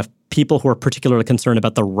 kind of people who are particularly concerned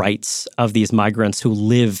about the rights of these migrants who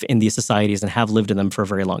live in these societies and have lived in them for a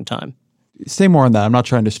very long time. Say more on that. I'm not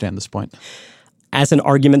sure I understand this point. As an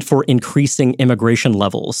argument for increasing immigration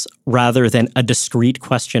levels rather than a discrete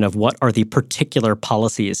question of what are the particular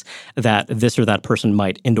policies that this or that person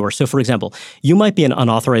might endorse. So, for example, you might be an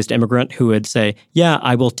unauthorized immigrant who would say, yeah,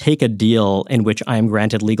 I will take a deal in which I am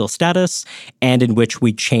granted legal status and in which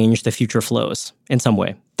we change the future flows in some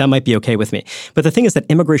way. That might be okay with me. But the thing is that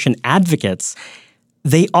immigration advocates,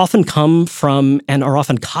 they often come from and are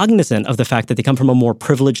often cognizant of the fact that they come from a more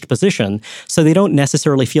privileged position, so they don't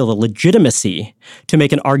necessarily feel the legitimacy to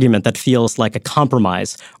make an argument that feels like a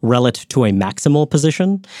compromise relative to a maximal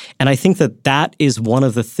position. And I think that that is one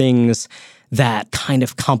of the things that kind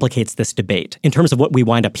of complicates this debate in terms of what we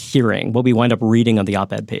wind up hearing, what we wind up reading on the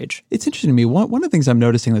op-ed page. It's interesting to me. One of the things I'm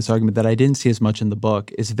noticing in this argument that I didn't see as much in the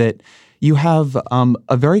book is that you have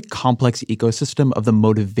a very complex ecosystem of the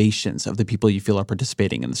motivations of the people you feel are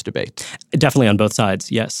participating in this debate. Definitely on both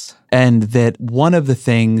sides, yes. And that one of the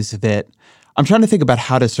things that I'm trying to think about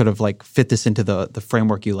how to sort of like fit this into the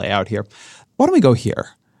framework you lay out here. Why don't we go here?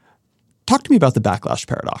 Talk to me about the backlash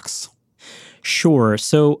paradox. Sure.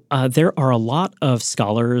 So there are a lot of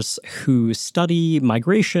scholars who study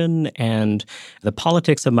migration and the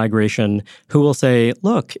politics of migration who will say,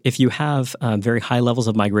 look, if you have very high levels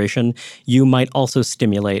of migration, you might also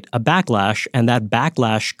stimulate a backlash, and that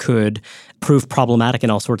backlash could prove problematic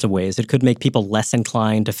in all sorts of ways. It could make people less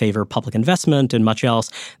inclined to favor public investment and much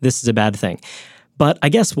else. This is a bad thing. But I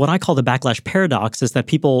guess what I call the backlash paradox is that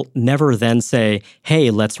people never then say,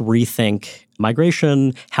 hey, let's rethink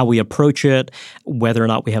migration, how we approach it, whether or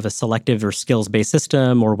not we have a selective or skills-based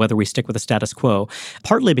system, or whether we stick with the status quo,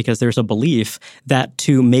 partly because there's a belief that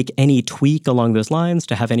to make any tweak along those lines,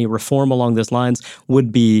 to have any reform along those lines,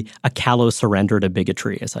 would be a callow surrender to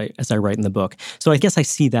bigotry, as I write in the book. So I guess I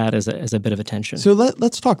see that as a bit of a tension. So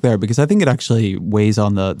let's talk there, because I think it actually weighs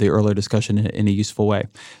on the earlier discussion in a useful way.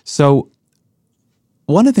 So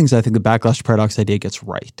one of the things I think the backlash paradox idea gets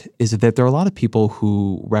right is that there are a lot of people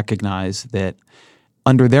who recognize that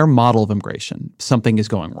under their model of immigration, something is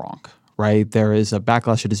going wrong, right? There is a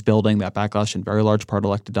backlash that is building. That backlash in very large part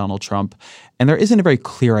elected Donald Trump. And there isn't a very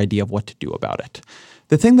clear idea of what to do about it.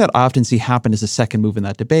 The thing that I often see happen as a second move in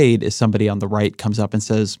that debate is somebody on the right comes up and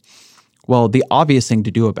says, well, the obvious thing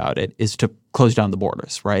to do about it is to close down the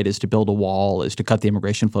borders, right? Is to build a wall, is to cut the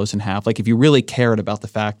immigration flows in half. Like if you really cared about the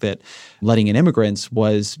fact that letting in immigrants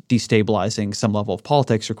was destabilizing some level of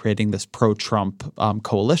politics or creating this pro-Trump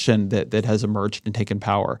coalition that has emerged and taken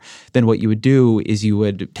power, then what you would do is you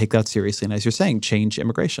would take that seriously and, as you're saying, change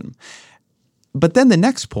immigration. But then the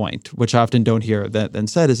next point, which I often don't hear then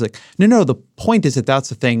said, is like, no, the point is that that's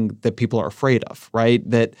the thing that people are afraid of, right?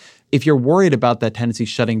 That if you're worried about that tendency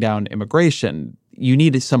shutting down immigration, you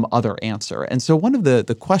need some other answer. And so one of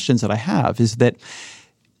the questions that I have is that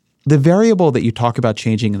the variable that you talk about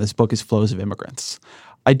changing in this book is flows of immigrants.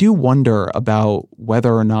 I do wonder about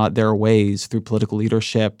whether or not there are ways through political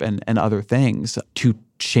leadership and other things to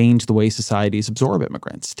change the way societies absorb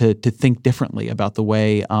immigrants, to think differently about the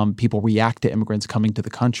way people react to immigrants coming to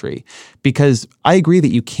the country. Because I agree that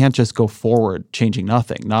you can't just go forward changing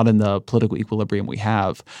nothing, not in the political equilibrium we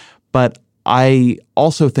have. But I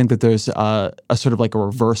also think that there's a sort of like a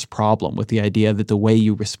reverse problem with the idea that the way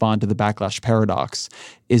you respond to the backlash paradox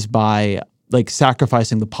is by like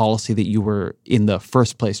sacrificing the policy that you were in the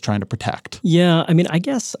first place trying to protect. Yeah, I mean, I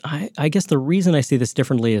guess the reason I see this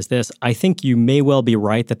differently is this. I think you may well be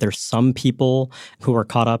right that there's some people who are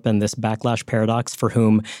caught up in this backlash paradox for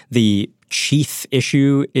whom the chief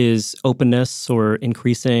issue is openness or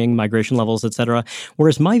increasing migration levels, et cetera.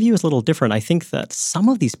 Whereas my view is a little different. I think that some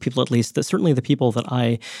of these people, at least, that certainly the people that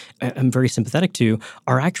I am very sympathetic to,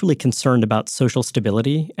 are actually concerned about social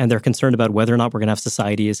stability, and they're concerned about whether or not we're going to have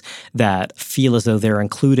societies that feel as though they're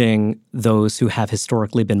including those who have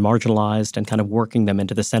historically been marginalized and kind of working them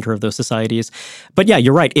into the center of those societies. But yeah,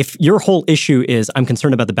 you're right. If your whole issue is I'm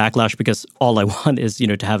concerned about the backlash because all I want is,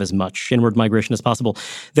 to have as much inward migration as possible,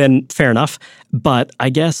 then fair enough. But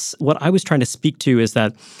I guess what I was trying to speak to is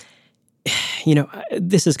that,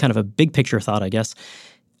 this is kind of a big picture thought, I guess.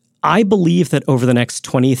 I believe that over the next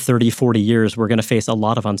 20, 30, 40 years, we're going to face a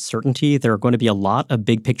lot of uncertainty. There are going to be a lot of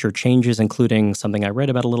big picture changes, including something I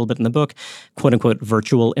read about a little bit in the book, quote unquote,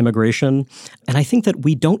 virtual immigration. And I think that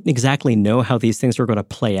we don't exactly know how these things are going to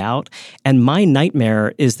play out. And my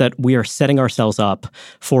nightmare is that we are setting ourselves up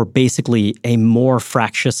for basically a more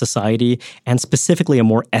fractious society and specifically a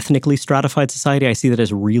more ethnically stratified society. I see that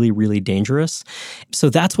as really, really dangerous.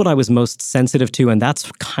 So that's what I was most sensitive to. And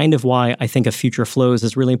that's kind of why I think a future flows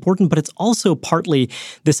is really important. But it's also partly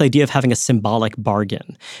this idea of having a symbolic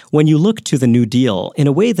bargain. When you look to the New Deal, in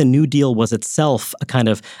a way, the New Deal was itself a kind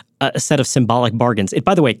of a set of symbolic bargains. It,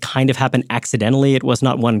 by the way, kind of happened accidentally. It was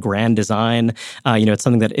not one grand design. It's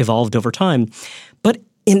something that evolved over time. But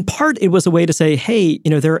in part, it was a way to say, hey,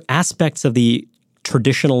 there are aspects of the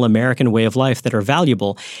traditional American way of life that are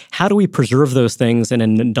valuable. How do we preserve those things in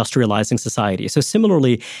an industrializing society? So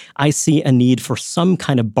similarly, I see a need for some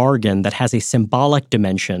kind of bargain that has a symbolic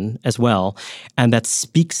dimension as well, and that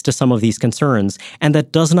speaks to some of these concerns, and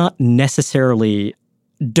that does not necessarily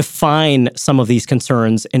define some of these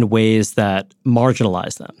concerns in ways that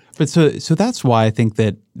marginalize them. But so that's why I think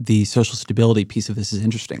that the social stability piece of this is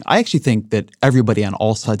interesting. I actually think that everybody on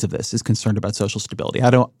all sides of this is concerned about social stability.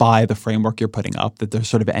 I don't buy the framework you're putting up that there's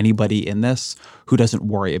sort of anybody in this who doesn't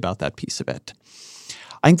worry about that piece of it.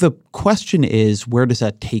 I think the question is, where does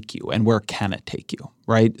that take you and where can it take you,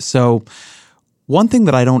 right? So one thing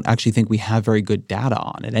that I don't actually think we have very good data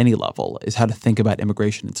on at any level is how to think about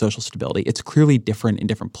immigration and social stability. It's clearly different in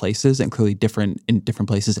different places and clearly different in different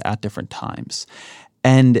places at different times.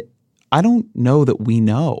 And I don't know that we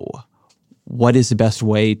know what is the best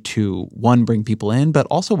way to, one, bring people in, but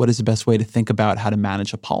also what is the best way to think about how to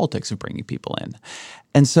manage the politics of bringing people in.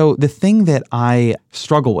 And so the thing that I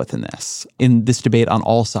struggle with in this debate on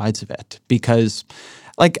all sides of it, because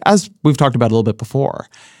like as we've talked about a little bit before,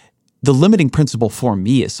 the limiting principle for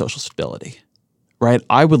me is social stability, right?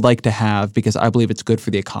 I would like to have, because I believe it's good for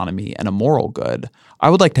the economy and a moral good, I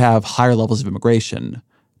would like to have higher levels of immigration,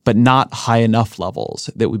 but not high enough levels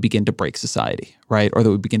that we begin to break society, right? Or that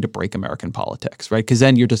we begin to break American politics, right? Because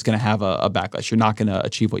then you're just going to have a backlash. You're not going to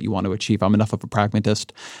achieve what you want to achieve. I'm enough of a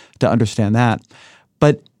pragmatist to understand that.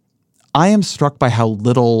 But I am struck by how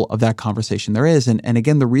little of that conversation there is. And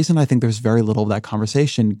again, the reason I think there's very little of that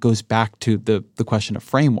conversation goes back to the question of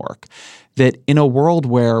framework. That in a world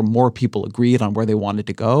where more people agreed on where they wanted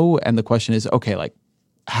to go, and the question is, okay, like,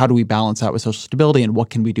 how do we balance that with social stability and what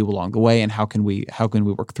can we do along the way and how can we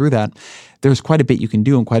work through that? There's quite a bit you can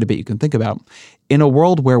do and quite a bit you can think about. In a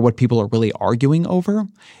world where what people are really arguing over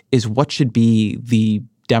is what should be the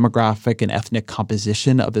demographic and ethnic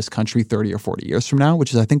composition of this country 30 or 40 years from now,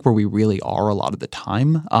 which is, I think, where we really are a lot of the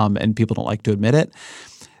time, and people don't like to admit it,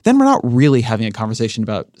 then we're not really having a conversation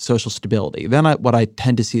about social stability. Then what I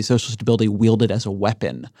tend to see is social stability wielded as a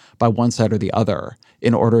weapon by one side or the other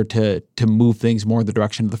in order to move things more in the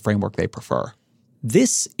direction of the framework they prefer.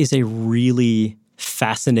 This is a really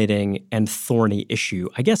fascinating and thorny issue.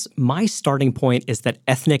 I guess my starting point is that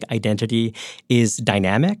ethnic identity is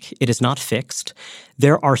dynamic. It is not fixed.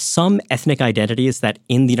 There are some ethnic identities that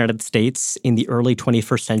in the United States in the early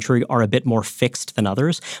 21st century are a bit more fixed than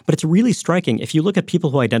others. But it's really striking. If you look at people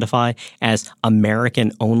who identify as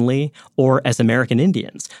American only or as American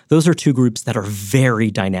Indians, those are two groups that are very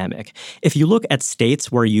dynamic. If you look at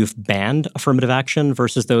states where you've banned affirmative action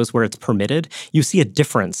versus those where it's permitted, you see a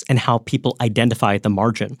difference in how people identify at the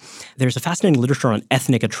margin. There's a fascinating literature on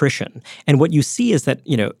ethnic attrition. And what you see is that,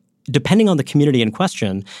 depending on the community in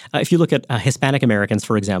question, if you look at Hispanic Americans,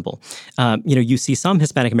 for example, you see some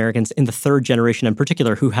Hispanic Americans in the third generation in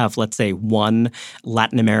particular who have, let's say, one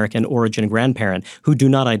Latin American origin grandparent who do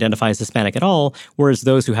not identify as Hispanic at all, whereas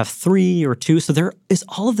those who have three or two. So there is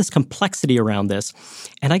all of this complexity around this.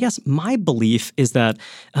 And I guess my belief is that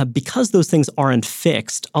because those things aren't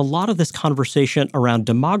fixed, a lot of this conversation around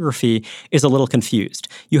demography is a little confused.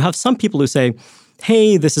 You have some people who say,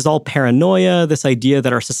 hey, this is all paranoia, this idea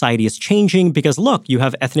that our society is changing because, look, you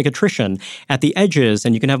have ethnic attrition at the edges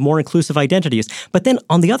and you can have more inclusive identities. But then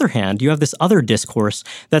on the other hand, you have this other discourse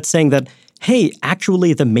that's saying that, hey,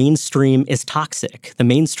 actually the mainstream is toxic. The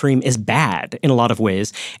mainstream is bad in a lot of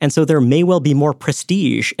ways. And so there may well be more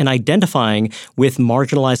prestige in identifying with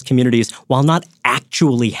marginalized communities while not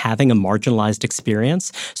actually having a marginalized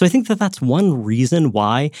experience. So I think that that's one reason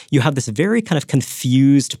why you have this very kind of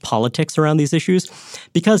confused politics around these issues,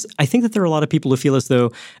 because I think that there are a lot of people who feel as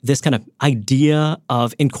though this kind of idea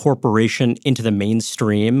of incorporation into the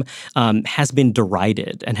mainstream has been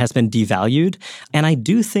derided and has been devalued. And I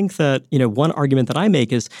do think that, one argument that I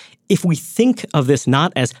make is if we think of this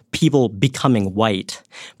not as people becoming white,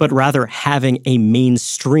 but rather having a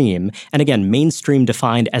mainstream, and again, mainstream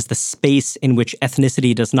defined as the space in which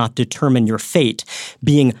ethnicity does not determine your fate,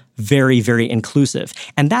 being very, very inclusive.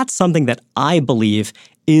 And that's something that I believe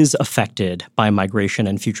is affected by migration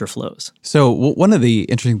and future flows. So one of the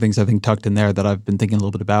interesting things I think tucked in there that I've been thinking a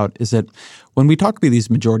little bit about is that when we talk about these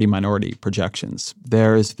majority-minority projections,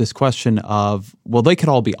 there's this question of, well, they could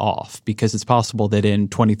all be off because it's possible that in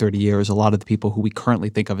 20, 30 years, a lot of the people who we currently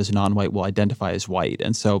think of as non-white will identify as white.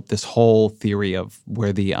 And so this whole theory of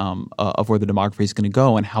where the demography is going to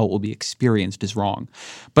go and how it will be experienced is wrong.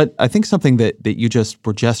 But I think something that you just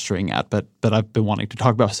were gesturing at, but I've been wanting to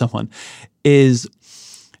talk about with someone, is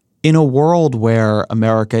in a world where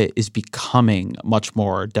America is becoming much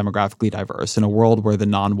more demographically diverse, in a world where the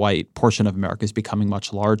non-white portion of America is becoming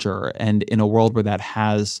much larger, and in a world where that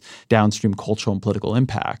has downstream cultural and political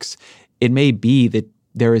impacts, it may be that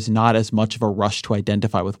there is not as much of a rush to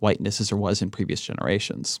identify with whiteness as there was in previous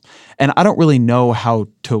generations. And I don't really know how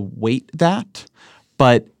to weight that,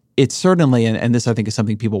 but it's certainly, and this I think is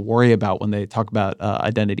something people worry about when they talk about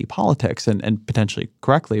identity politics, and potentially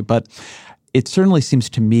correctly, but it certainly seems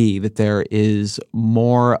to me that there is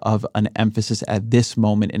more of an emphasis at this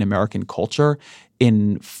moment in American culture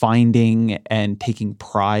in finding and taking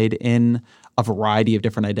pride in a variety of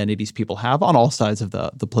different identities people have on all sides of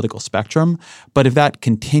the political spectrum. But if that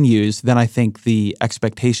continues, then I think the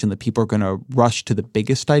expectation that people are going to rush to the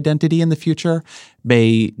biggest identity in the future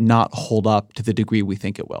may not hold up to the degree we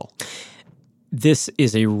think it will. This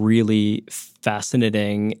is a really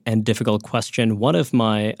fascinating and difficult question. One of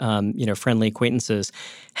my, friendly acquaintances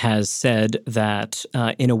has said that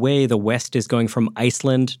in a way the West is going from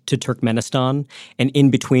Iceland to Turkmenistan, and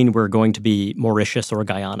in between we're going to be Mauritius or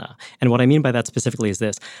Guyana. And what I mean by that specifically is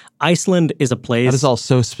this. Iceland is a place— That is all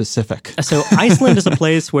so specific. So Iceland is a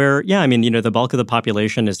place where, the bulk of the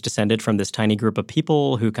population is descended from this tiny group of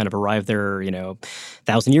people who kind of arrived there,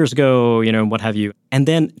 1,000 years ago, what have you. And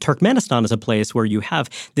then Turkmenistan is a place where you have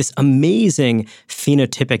this amazing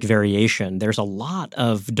phenotypic variation. There's a lot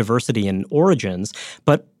of diversity in origins,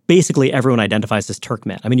 but basically everyone identifies as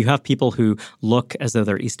Turkmen. I mean, you have people who look as though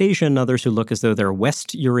they're East Asian, others who look as though they're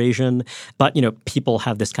West Eurasian, but, people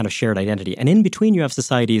have this kind of shared identity. And in between, you have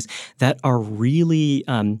societies that are really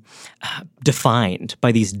defined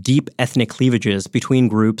by these deep ethnic cleavages between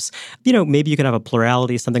groups. Maybe you can have a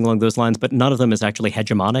plurality, something along those lines, but none of them is actually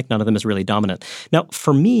hegemonic. None of them is really dominant. Now,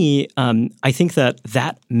 for me, I think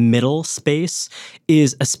that middle space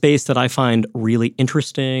is a space that I find really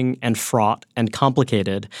interesting and fraught and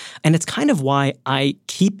complicated. And it's kind of why I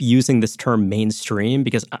keep using this term mainstream,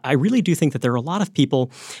 because I really do think that there are a lot of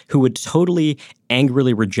people who would totally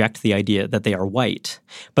angrily reject the idea that they are white,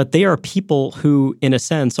 but they are people who, in a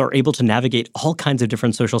sense, are able to navigate all kinds of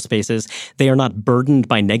different social spaces. They are not burdened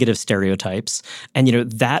by negative stereotypes. And,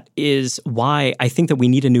 that is why I think that we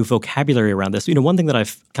need a new vocabulary around this. One thing that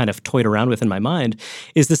I've kind of toyed around with in my mind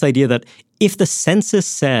is this idea that if the census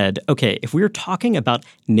said, okay, if we were talking about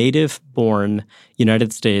native-born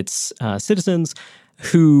United States citizens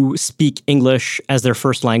who speak English as their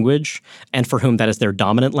first language and for whom that is their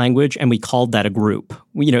dominant language, and we called that a group.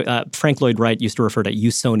 Frank Lloyd Wright used to refer to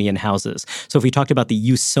Usonian houses. So if we talked about the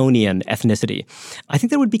Usonian ethnicity, I think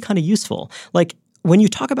that would be kind of useful. Like, when you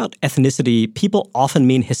talk about ethnicity, people often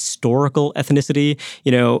mean historical ethnicity.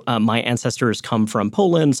 My ancestors come from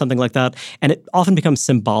Poland, something like that. And it often becomes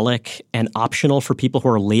symbolic and optional for people who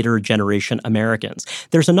are later generation Americans.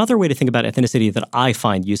 There's another way to think about ethnicity that I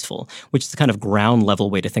find useful, which is the kind of ground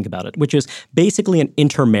level way to think about it, which is basically an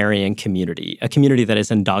intermarrying community, a community that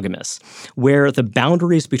is endogamous, where the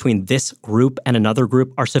boundaries between this group and another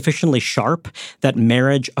group are sufficiently sharp that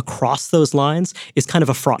marriage across those lines is kind of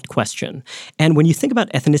a fraught question. And when you think about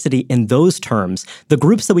ethnicity in those terms, the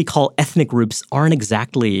groups that we call ethnic groups aren't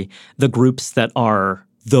exactly the groups that are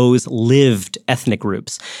those lived ethnic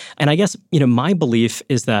groups. And I guess, my belief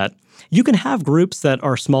is that you can have groups that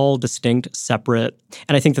are small, distinct, separate,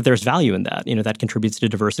 and I think that there's value in that. That contributes to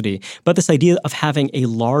diversity. But this idea of having a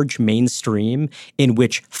large mainstream in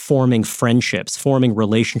which forming friendships, forming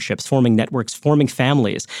relationships, forming networks, forming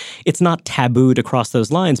families, it's not tabooed across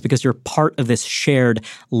those lines because you're part of this shared,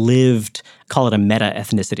 lived, call it a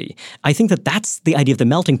meta-ethnicity. I think that that's the idea of the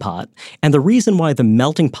melting pot. And the reason why the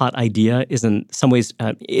melting pot idea is in some ways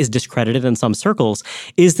is discredited in some circles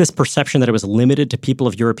is this perception that it was limited to people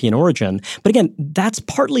of European origin. But again, that's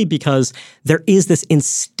partly because there is this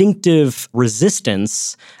instinctive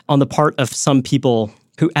resistance on the part of some people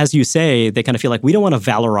who, as you say, they kind of feel like we don't want to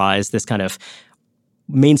valorize this kind of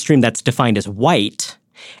mainstream that's defined as white,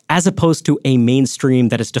 as opposed to a mainstream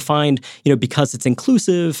that is defined, because it's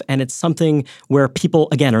inclusive and it's something where people,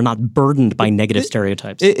 again, are not burdened by negative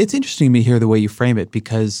stereotypes. It's interesting to me here the way you frame it,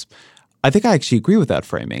 because I think I actually agree with that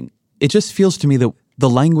framing. It just feels to me that the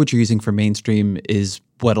language you're using for mainstream is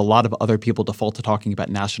what a lot of other people default to talking about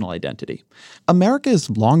national identity. America has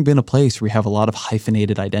long been a place where we have a lot of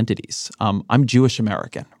hyphenated identities. I'm Jewish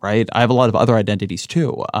American, right? I have a lot of other identities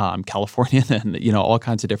too. I'm Californian and, all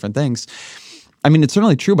kinds of different things. I mean, it's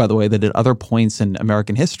certainly true, by the way, that at other points in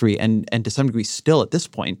American history, and to some degree still at this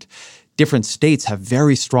point, different states have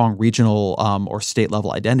very strong regional or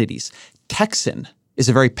state-level identities. Texan is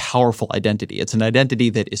a very powerful identity. It's an identity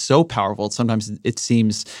that is so powerful, sometimes it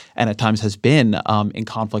seems, and at times has been, in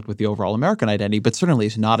conflict with the overall American identity, but certainly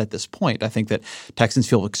is not at this point. I think that Texans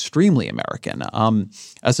feel extremely American.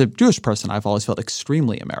 As a Jewish person, I've always felt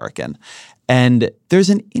extremely American. And there's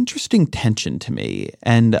an interesting tension to me,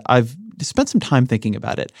 and I've spent some time thinking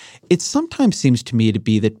about it. It sometimes seems to me to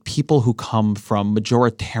be that people who come from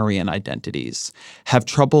majoritarian identities have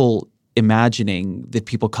trouble imagining that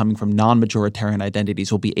people coming from non-majoritarian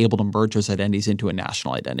identities will be able to merge those identities into a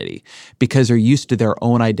national identity because they're used to their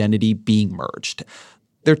own identity being merged.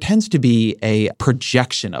 There tends to be a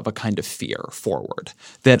projection of a kind of fear forward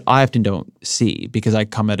that I often don't see because I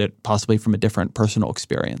come at it possibly from a different personal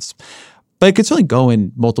experience. But it could certainly go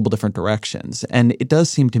in multiple different directions. And it does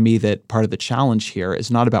seem to me that part of the challenge here is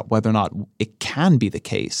not about whether or not it can be the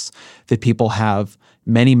case that people have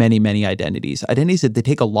many, many, many identities that they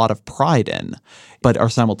take a lot of pride in, but are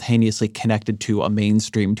simultaneously connected to a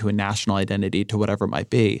mainstream, to a national identity, to whatever it might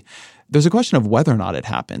be. There's a question of whether or not it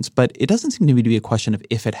happens, but it doesn't seem to me to be a question of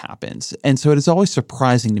if it happens. And so it is always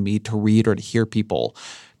surprising to me to read or to hear people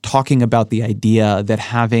talking about the idea that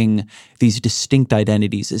having these distinct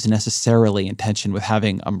identities is necessarily in tension with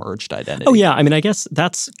having a merged identity. Oh, yeah. I mean, I guess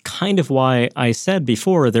that's kind of why I said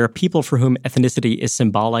before there are people for whom ethnicity is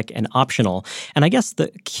symbolic and optional. And I guess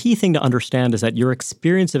the key thing to understand is that your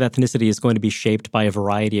experience of ethnicity is going to be shaped by a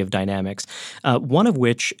variety of dynamics, one of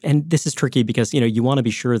which, and this is tricky because, you want to be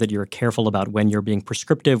sure that you're careful about when you're being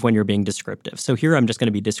prescriptive, when you're being descriptive. So here I'm just going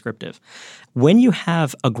to be descriptive. When you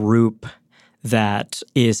have a group that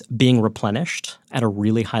is being replenished at a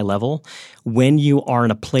really high level, when you are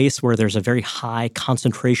in a place where there's a very high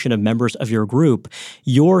concentration of members of your group,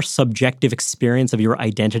 your subjective experience of your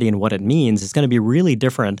identity and what it means is going to be really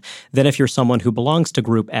different than if you're someone who belongs to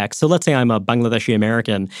Group X. So let's say I'm a Bangladeshi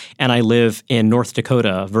American and I live in North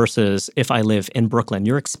Dakota versus if I live in Brooklyn.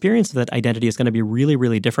 Your experience of that identity is going to be really,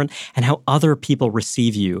 really different, and how other people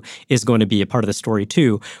receive you is going to be a part of the story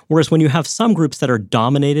too. Whereas when you have some groups that are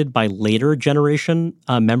dominated by later generation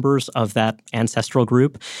members of that ancestral ancestral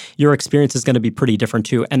group, your experience is going to be pretty different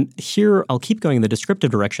too. And here, I'll keep going in the descriptive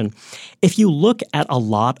direction. If you look at a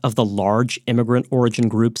lot of the large immigrant origin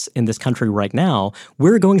groups in this country right now,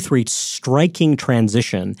 we're going through a striking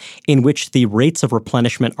transition in which the rates of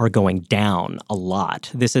replenishment are going down a lot.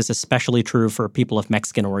 This is especially true for people of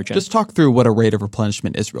Mexican origin. Just talk through what a rate of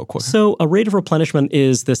replenishment is real quick. So a rate of replenishment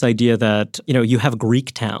is this idea that, you have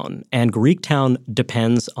Greektown, and Greektown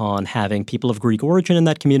depends on having people of Greek origin in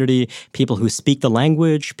that community, people who speak the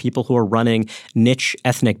language, people who are running niche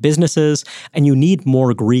ethnic businesses, and you need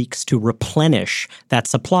more Greeks to replenish that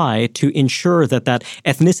supply to ensure that that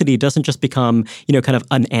ethnicity doesn't just become, kind of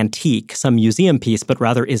an antique, some museum piece, but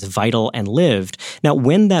rather is vital and lived. Now,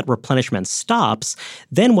 when that replenishment stops,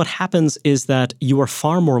 then what happens is that you are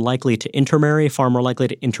far more likely to intermarry, far more likely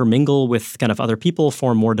to intermingle with kind of other people,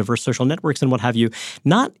 form more diverse social networks and what have you.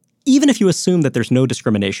 Not even if you assume that there's no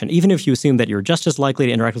discrimination, even if you assume that you're just as likely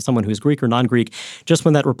to interact with someone who's Greek or non-Greek, just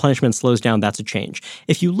when that replenishment slows down, that's a change.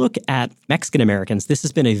 If you look at Mexican Americans, this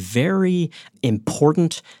has been a very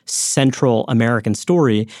important central American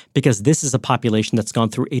story because this is a population that's gone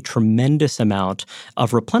through a tremendous amount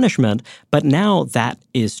of replenishment, but now that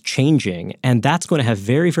is changing, and that's going to have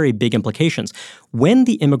very, very big implications. When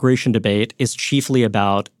the immigration debate is chiefly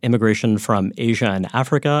about immigration from Asia and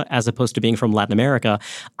Africa, as opposed to being from Latin America,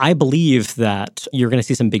 I believe that you're going to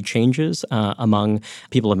see some big changes among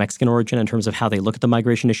people of Mexican origin in terms of how they look at the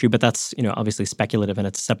migration issue, but that's, obviously speculative and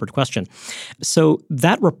it's a separate question. So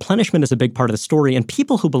that replenishment is a big part of the story, and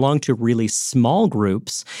people who belong to really small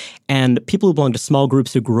groups and people who belong to small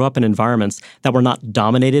groups who grew up in environments that were not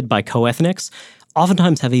dominated by co-ethnics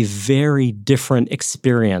oftentimes have a very different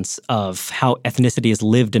experience of how ethnicity is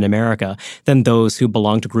lived in America than those who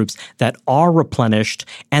belong to groups that are replenished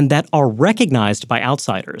and that are recognized by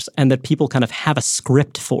outsiders and that people kind of have a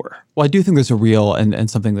script for. Well, I do think there's a real,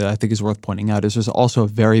 and something that I think is worth pointing out is there's also a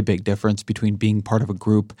very big difference between being part of a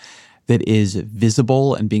group that is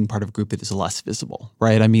visible and being part of a group that is less visible,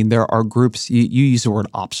 right? I mean, there are groups, you used the word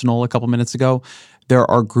optional a couple minutes ago. There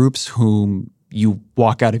are groups whom you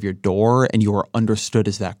walk out of your door and you are understood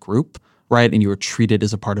as that group, right? And you are treated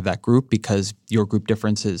as a part of that group because your group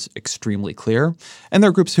difference is extremely clear. And there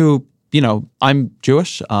are groups who, I'm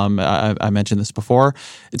Jewish. I mentioned this before.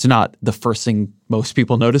 It's not the first thing most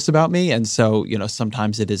people notice about me. And so,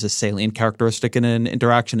 sometimes it is a salient characteristic in an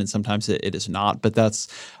interaction and sometimes it is not. But that's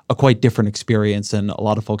a quite different experience than a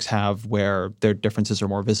lot of folks have where their differences are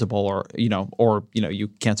more visible or you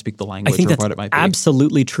can't speak the language or what it might be.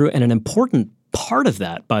 Absolutely true. And an important part of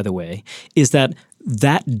that, by the way, is that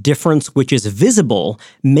difference which is visible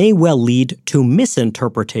may well lead to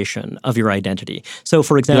misinterpretation of your identity. So,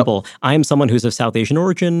 for example, I am someone who's of South Asian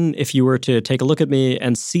origin. If you were to take a look at me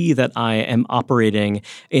and see that I am operating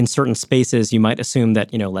in certain spaces, you might assume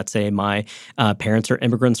that, let's say my parents are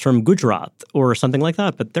immigrants from Gujarat or something like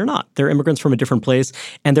that, but they're not. They're immigrants from a different place.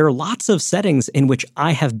 And there are lots of settings in which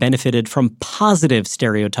I have benefited from positive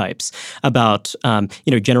stereotypes about,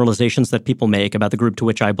 generalizations that people make about the group to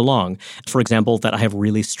which I belong. For example, that I have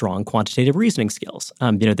really strong quantitative reasoning skills.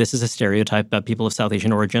 This is a stereotype about people of South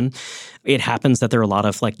Asian origin. It happens that there are a lot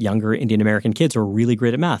of younger Indian American kids who are really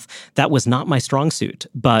great at math. That was not my strong suit,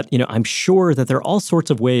 but I'm sure that there are all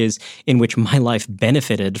sorts of ways in which my life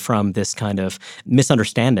benefited from this kind of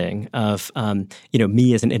misunderstanding of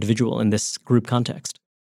me as an individual in this group context.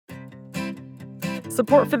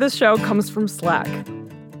 Support for this show comes from Slack.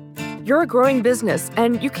 You're a growing business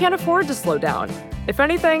and you can't afford to slow down. If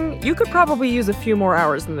anything, you could probably use a few more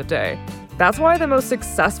hours in the day. That's why the most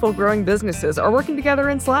successful growing businesses are working together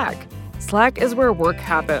in Slack. Slack is where work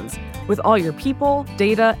happens, with all your people,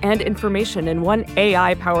 data, and information in one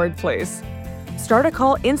AI-powered place. Start a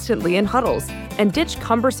call instantly in huddles and ditch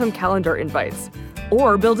cumbersome calendar invites.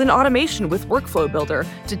 Or build an automation with Workflow Builder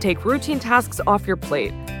to take routine tasks off your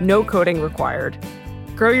plate. No coding required.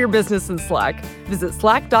 Grow your business in Slack. Visit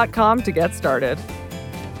slack.com to get started.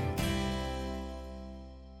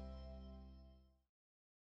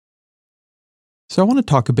 So I want to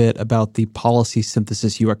talk a bit about the policy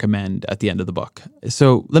synthesis you recommend at the end of the book.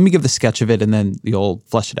 So let me give the sketch of it and then you'll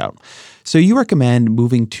flesh it out. So you recommend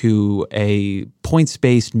moving to a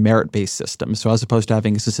points-based, merit-based system. So as opposed to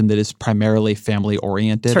having a system that is primarily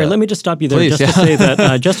family-oriented. Sorry, let me just stop you there. Please,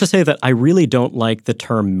 just to say that I really don't like the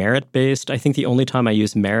term merit-based. I think the only time I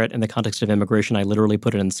use merit in the context of immigration, I literally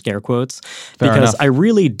put it in scare quotes. Fair because enough. I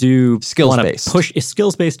really do Skills-based. want to push.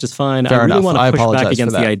 Skills-based is fine. Fair I really enough. want I to push apologize back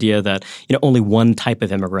against for that. the idea that only one type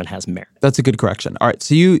of immigrant has merit. That's a good correction. All right.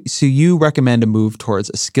 So you recommend a move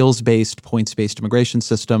towards a skills-based, points-based immigration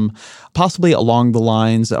system, possibly along the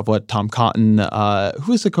lines of what Tom Cotton,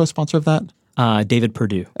 who is the co-sponsor of that? David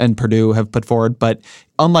Perdue. And Perdue have put forward. But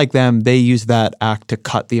unlike them, they use that act to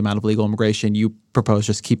cut the amount of legal immigration. You propose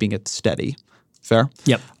just keeping it steady. Fair?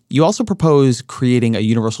 Yep. You also propose creating a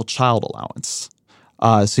universal child allowance.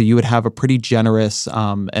 So you would have a pretty generous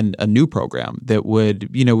and a new program that would,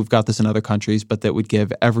 we've got this in other countries, but that would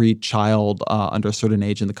give every child under a certain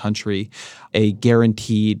age in the country a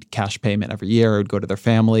guaranteed cash payment every year. It would go to their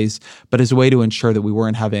families, but as a way to ensure that we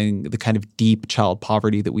weren't having the kind of deep child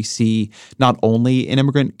poverty that we see not only in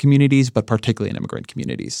immigrant communities, but particularly in immigrant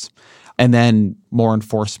communities. And then more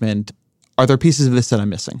enforcement. Are there pieces of this that I'm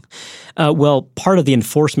missing? Well, part of the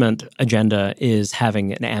enforcement agenda is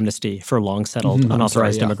having an amnesty for long-settled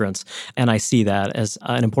unauthorized immigrants. And I see that as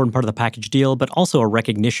an important part of the package deal, but also a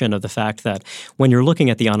recognition of the fact that when you're looking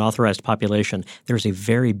at the unauthorized population, there's a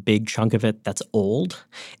very big chunk of it that's old.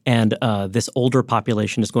 And this older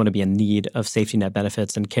population is going to be in need of safety net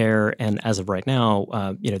benefits and care. And as of right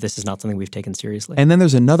now, this is not something we've taken seriously. And then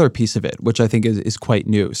there's another piece of it, which I think is quite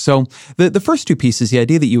new. So the first two pieces, the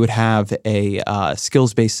idea that you would have a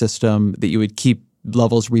skills-based system, that you would keep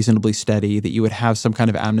levels reasonably steady, that you would have some kind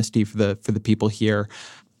of amnesty for the people here.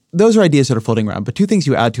 Those are ideas that are floating around. But two things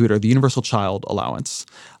you add to it are the universal child allowance,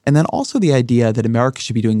 and then also the idea that America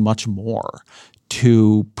should be doing much more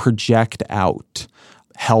to project out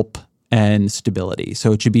help and stability.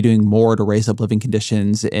 So it should be doing more to raise up living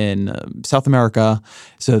conditions in South America,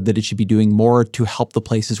 so that it should be doing more to help the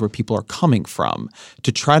places where people are coming from,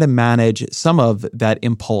 to try to manage some of that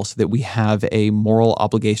impulse that we have a moral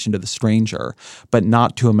obligation to the stranger, but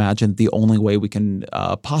not to imagine the only way we can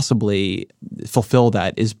possibly fulfill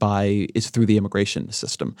that is through the immigration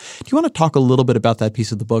system. Do you want to talk a little bit about that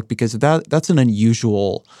piece of the book? Because that's an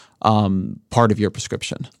unusual part of your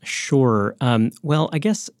prescription. Sure. Well, I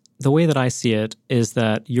guess the way that I see it is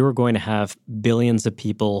that you're going to have billions of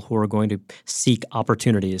people who are going to seek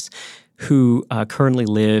opportunities, who currently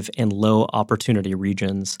live in low opportunity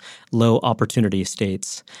regions, low opportunity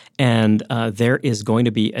states. And there is going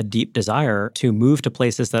to be a deep desire to move to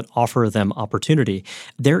places that offer them opportunity.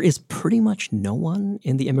 There is pretty much no one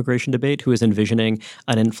in the immigration debate who is envisioning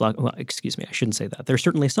an influx. Well, excuse me, I shouldn't say that. There are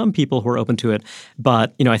certainly some people who are open to it,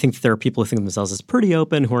 but I think that there are people who think of themselves as pretty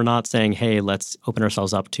open, who are not saying, hey, let's open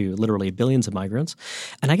ourselves up to literally billions of migrants.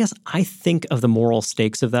 And I guess I think of the moral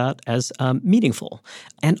stakes of that as meaningful.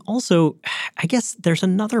 And also, I guess there's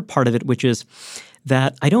another part of it, which is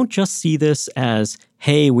that I don't just see this as,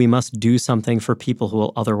 hey, we must do something for people who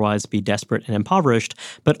will otherwise be desperate and impoverished,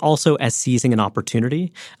 but also as seizing an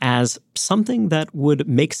opportunity, as something that would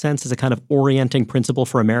make sense as a kind of orienting principle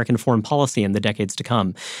for American foreign policy in the decades to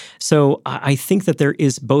come. So I think that there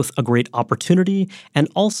is both a great opportunity and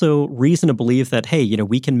also reason to believe that, hey,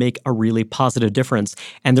 we can make a really positive difference,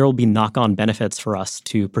 and there will be knock-on benefits for us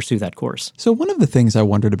to pursue that course. So one of the things I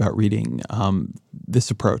wondered about reading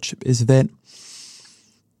this approach is that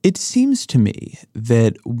it seems to me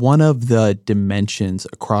that one of the dimensions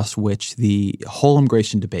across which the whole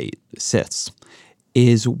immigration debate sits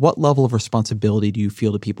is what level of responsibility do you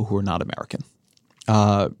feel to people who are not American?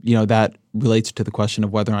 That relates to the question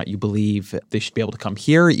of whether or not you believe they should be able to come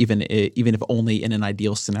here, even if only in an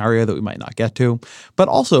ideal scenario that we might not get to. But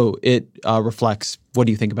also it reflects, what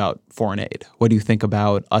do you think about foreign aid? What do you think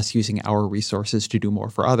about us using our resources to do more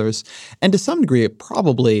for others? And to some degree, it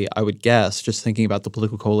probably, I would guess, just thinking about the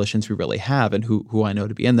political coalitions we really have and who I know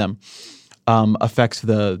to be in them, affects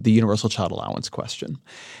the universal child allowance question.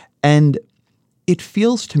 And it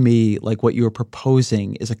feels to me like what you are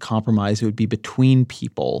proposing is a compromise that would be between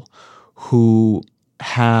people who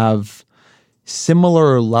have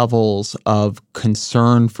similar levels of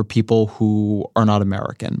concern for people who are not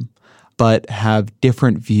American, but have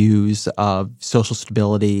different views of social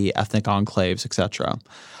stability, ethnic enclaves, et cetera.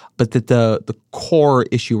 But that the core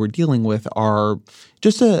issue we're dealing with are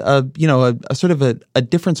just a sort of a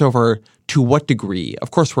difference over to what degree.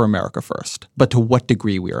 Of course, we're America first, but to what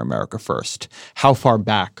degree we are America first? How far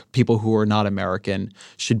back people who are not American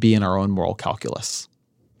should be in our own moral calculus?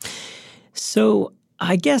 So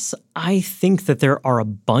I guess I think that there are a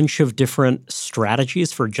bunch of different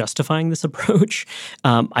strategies for justifying this approach.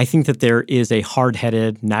 I think that there is a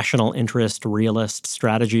hard-headed, national interest, realist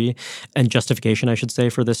strategy and justification, I should say,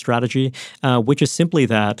 for this strategy, which is simply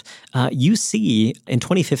that you see in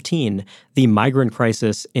 2015, the migrant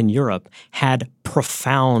crisis in Europe had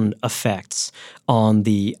profound effects on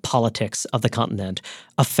the politics of the continent,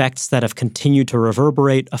 effects that have continued to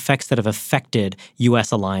reverberate, effects that have affected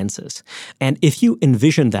U.S. alliances. And if you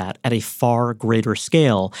envision that at a far greater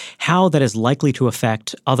scale, how that is likely to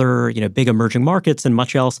affect other, big emerging markets and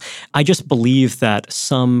much else, I just believe that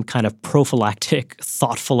some kind of prophylactic,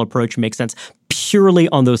 thoughtful approach makes sense. purely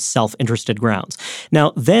on those self-interested grounds.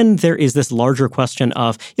 Now, then there is this larger question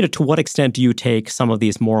of, to what extent do you take some of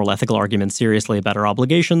these moral, ethical arguments seriously about our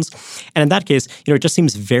obligations? And in that case, it just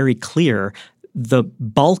seems very clear the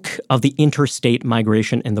bulk of the interstate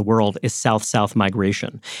migration in the world is south-south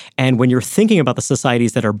migration. And when you're thinking about the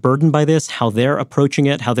societies that are burdened by this, how they're approaching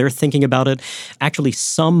it, how they're thinking about it, actually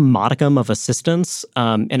some modicum of assistance,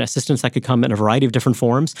 and assistance that could come in a variety of different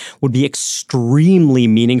forms, would be extremely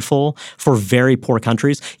meaningful for very poor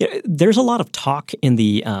countries. There's a lot of talk in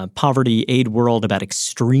the poverty aid world about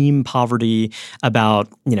extreme poverty, about,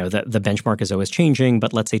 the benchmark is always changing,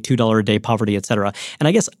 but let's say $2 a day poverty, et cetera. And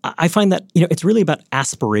I guess I find that, it's really about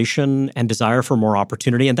aspiration and desire for more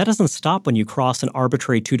opportunity. And that doesn't stop when you cross an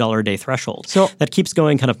arbitrary $2 a day threshold. So that keeps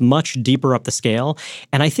going kind of much deeper up the scale.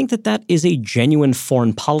 And I think that is a genuine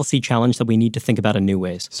foreign policy challenge that we need to think about in new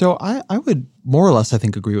ways. So I would more or less, I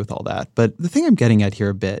think, agree with all that. But the thing I'm getting at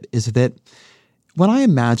here a bit is that when I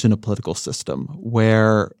imagine a political system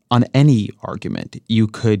where on any argument you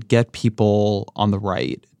could get people on the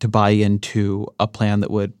right to buy into a plan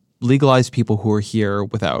that would legalize people who are here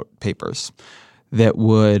without papers, that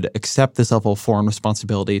would accept this level of foreign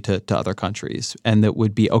responsibility to other countries, and that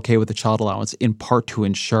would be okay with the child allowance in part to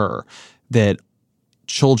ensure that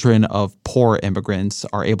children of poor immigrants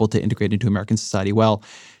are able to integrate into American society. Well,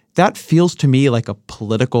 that feels to me like a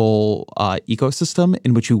political ecosystem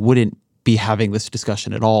in which we wouldn't be having this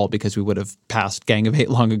discussion at all because we would have passed Gang of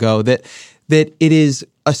Eight long ago, that it is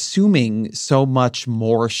assuming so much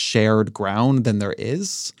more shared ground than there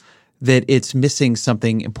is, that it's missing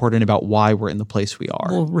something important about why we're in the place we are.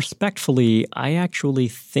 Well, respectfully, I actually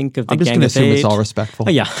think of the I'm just Gang going of to assume Eight. it's all respectful.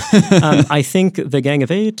 Yeah. I think the Gang of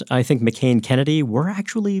Eight, I think McCain-Kennedy were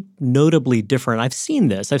actually notably different. I've seen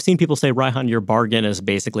this. I've seen people say, Reihan, your bargain is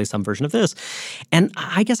basically some version of this. And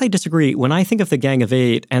I guess I disagree. When I think of the Gang of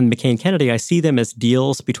Eight and McCain-Kennedy, I see them as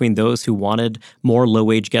deals between those who wanted more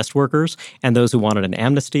low-wage guest workers and those who wanted an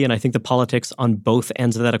amnesty. And I think the politics on both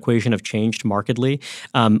ends of that equation have changed markedly.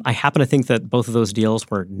 I happen to think that both of those deals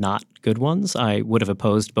were not good ones. I would have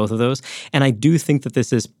opposed both of those. And I do think that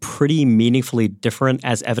this is pretty meaningfully different,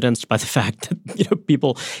 as evidenced by the fact that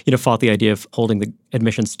people fought the idea of holding the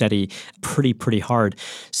admission steady pretty hard.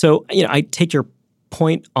 So I take your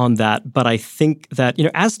point on that, but I think that,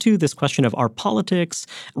 as to this question of our politics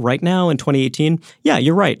right now in 2018, yeah,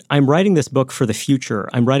 you're right. I'm writing this book for the future.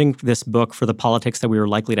 I'm writing this book for the politics that we are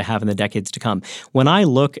likely to have in the decades to come. When I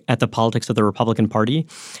look at the politics of the Republican Party,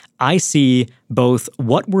 I see both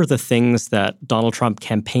what were the things that Donald Trump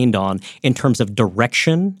campaigned on in terms of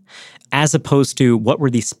direction, as opposed to what were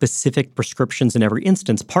the specific prescriptions in every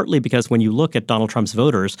instance, partly because when you look at Donald Trump's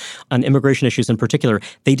voters on immigration issues in particular,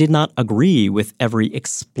 they did not agree with every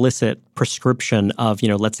explicit prescription of,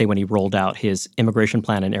 let's say when he rolled out his immigration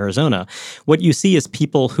plan in Arizona. What you see is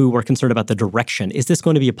people who were concerned about the direction. Is this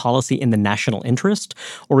going to be a policy in the national interest,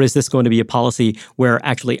 or is this going to be a policy where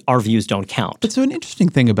actually our views don't count? But so an interesting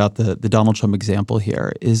thing about the Donald Trump example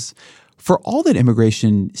here is, for all that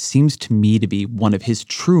immigration seems to me to be one of his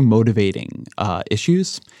true motivating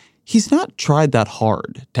issues, he's not tried that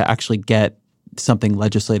hard to actually get something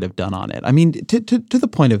legislative done on it. I mean, to the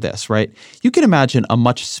point of this, right? You can imagine a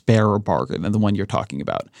much sparer bargain than the one you're talking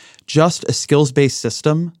about. Just a skills-based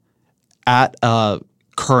system at a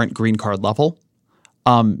current green card level,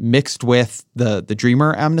 mixed with the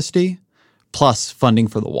Dreamer amnesty, plus funding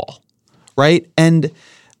for the wall, right? And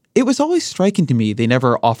it was always striking to me they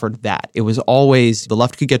never offered that. It was always the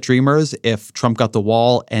left could get Dreamers if Trump got the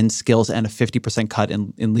wall and skills and a 50% cut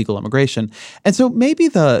in legal immigration. And so maybe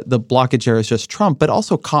the blockage there is just Trump, but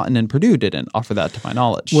also Cotton and Perdue didn't offer that to my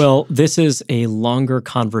knowledge. Well, this is a longer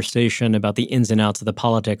conversation about the ins and outs of the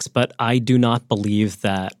politics, but I do not believe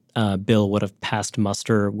that bill would have passed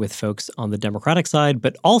muster with folks on the Democratic side,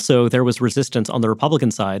 but also there was resistance on the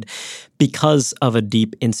Republican side because of a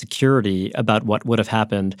deep insecurity about what would have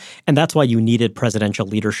happened. And that's why you needed presidential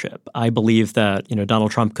leadership. I believe that,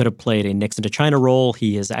 Donald Trump could have played a Nixon to China role.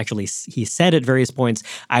 He said at various points,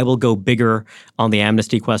 I will go bigger on the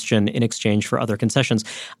amnesty question in exchange for other concessions.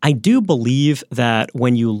 I do believe that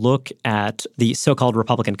when you look at the so-called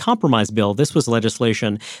Republican compromise bill, this was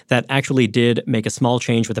legislation that actually did make a small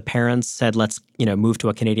change with the parents, said let's move to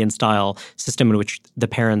a Canadian-style system in which the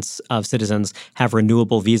parents of citizens have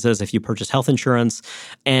renewable visas if you purchase health insurance,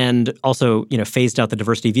 and also phased out the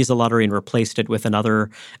diversity visa lottery and replaced it with another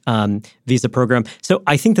visa program. So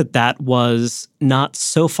I think that was not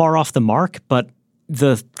so far off the mark, but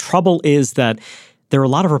the trouble is that there were a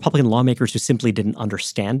lot of Republican lawmakers who simply didn't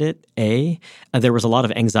understand it, there was a lot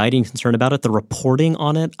of anxiety and concern about it. The reporting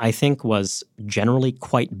on it, I think, was generally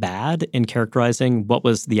quite bad in characterizing what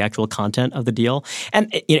was the actual content of the deal.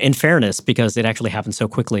 And in fairness, because it actually happened so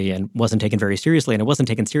quickly and wasn't taken very seriously, and it wasn't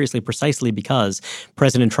taken seriously precisely because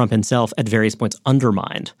President Trump himself at various points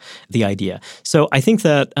undermined the idea. So I think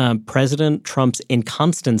that President Trump's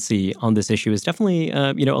inconstancy on this issue is definitely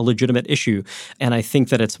a legitimate issue. And I think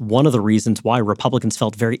that it's one of the reasons why Republicans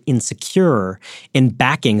felt very insecure in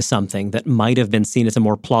backing something that might have been seen as a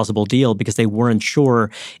more plausible deal, because they weren't sure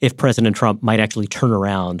if President Trump might actually turn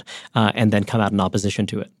around and then come out in opposition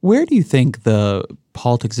to it. Where do you think the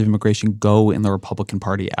politics of immigration go in the Republican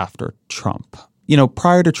Party after Trump?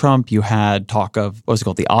 Prior to Trump, you had talk of, what was it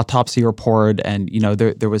called, the autopsy report. And,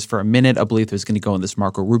 there was for a minute a belief it was going to go in this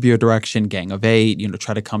Marco Rubio direction, Gang of Eight,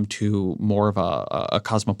 try to come to more of a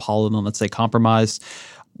cosmopolitan, let's say, compromise.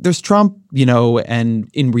 There's Trump, and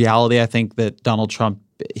in reality, I think that Donald Trump,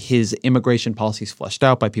 his immigration policies fleshed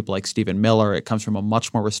out by people like Stephen Miller. It comes from a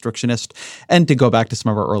much more restrictionist, and to go back to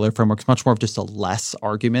some of our earlier frameworks, much more of just a less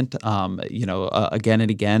argument. Again and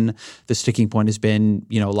again, the sticking point has been,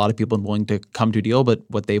 a lot of people are willing to come to a deal, but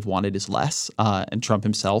what they've wanted is less. And Trump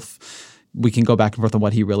himself, we can go back and forth on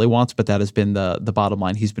what he really wants, but that has been the bottom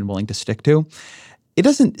line he's been willing to stick to. It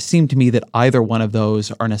doesn't seem to me that either one of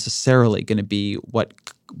those are necessarily going to be what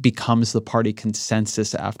becomes the party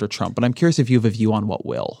consensus after Trump. But I'm curious if you have a view on what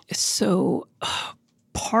will. So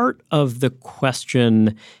part of the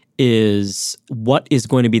question is what is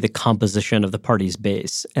going to be the composition of the party's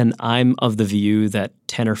base. And I'm of the view that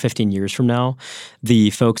 10 or 15 years from now, the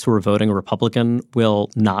folks who are voting Republican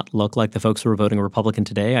will not look like the folks who are voting Republican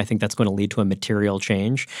today. I think that's going to lead to a material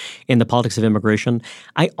change in the politics of immigration.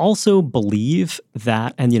 I also believe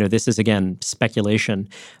that, and this is again speculation,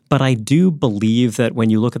 but I do believe that when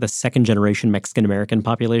you look at the second generation Mexican-American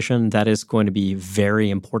population, that is going to be very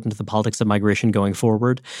important to the politics of migration going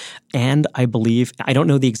forward. And I don't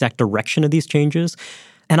know the exact direction of these changes.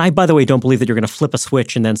 And I, by the way, don't believe that you're going to flip a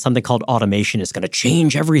switch and then something called automation is going to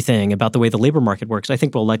change everything about the way the labor market works. I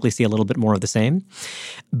think we'll likely see a little bit more of the same.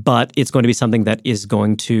 But it's going to be something that is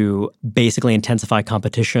going to basically intensify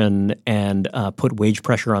competition and put wage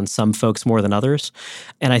pressure on some folks more than others.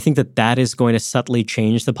 And I think that that is going to subtly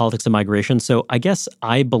change the politics of migration. So I guess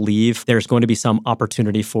I believe there's going to be some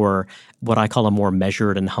opportunity for what I call a more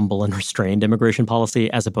measured and humble and restrained immigration policy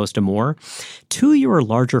as opposed to more. To your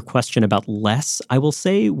larger question about less, I will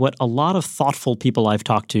say what a lot of thoughtful people I've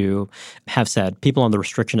talked to have said, people on the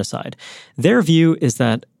restrictionist side. Their view is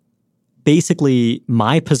that basically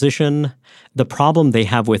my position, the problem they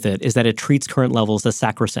have with it is that it treats current levels as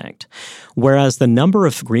sacrosanct, whereas the number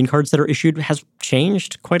of green cards that are issued has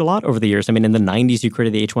changed quite a lot over the years. I mean, in the 90s, you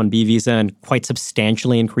created the H-1B visa and quite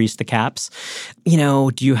substantially increased the caps.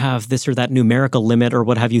 Do you have this or that numerical limit or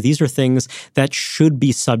what have you? These are things that should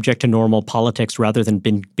be subject to normal politics rather than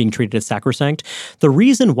being treated as sacrosanct. The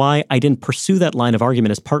reason why I didn't pursue that line of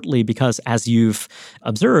argument is partly because, as you've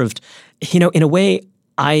observed, in a way,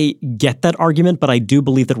 I get that argument, but I do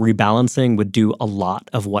believe that rebalancing would do a lot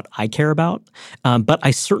of what I care about. But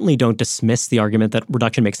I certainly don't dismiss the argument that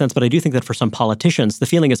reduction makes sense. But I do think that for some politicians, the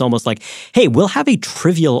feeling is almost like, hey, we'll have a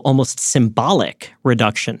trivial, almost symbolic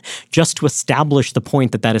reduction just to establish the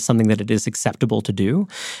point that that is something that it is acceptable to do.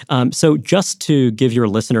 So just to give your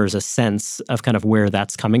listeners a sense of kind of where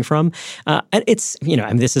that's coming from, and it's,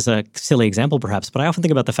 this is a silly example perhaps, but I often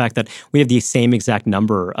think about the fact that we have the same exact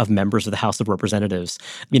number of members of the House of Representatives,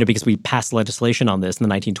 because we passed legislation on this in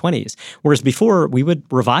the 1920s. Whereas before, we would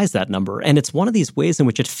revise that number. And it's one of these ways in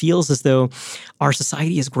which it feels as though our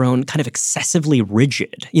society has grown kind of excessively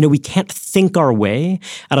rigid. We can't think our way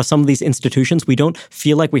out of some of these institutions. We don't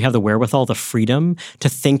feel like we have the wherewithal, the freedom to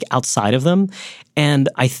think outside of them. And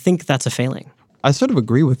I think that's a failing. I sort of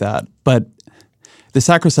agree with that. But the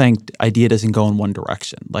sacrosanct idea doesn't go in one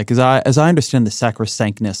direction. Like as I understand the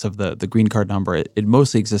sacrosanctness of the green card number, it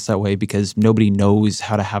mostly exists that way because nobody knows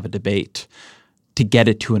how to have a debate to get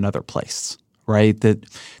it to another place, right?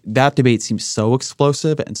 That debate seems so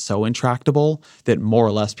explosive and so intractable that more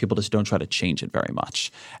or less people just don't try to change it very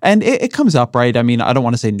much. And it comes up, right? I mean, I don't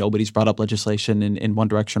want to say nobody's brought up legislation in one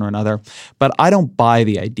direction or another, but I don't buy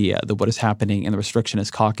the idea that what is happening in the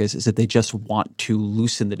restrictionist caucus is that they just want to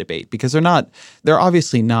loosen the debate, because they're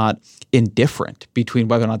obviously not indifferent between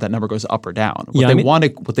whether or not that number goes up or down. What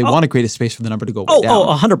they want to create a space for the number to go way down.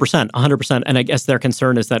 100%. And I guess their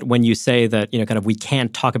concern is that when you say that, kind of we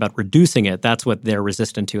can't talk about reducing it, that's what they're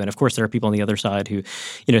resistant to. And of course, there are people on the other side who,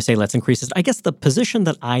 say, let's increase it. I guess the position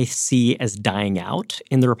that I see as dying out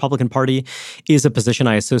in the Republican Party is a position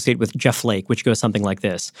I associate with Jeff Flake, which goes something like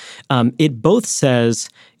this. It both says,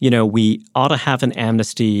 we ought to have an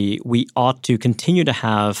amnesty. We ought to continue to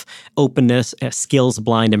have openness,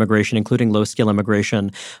 skills-blind immigration, including low-skill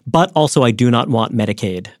immigration. But also, I do not want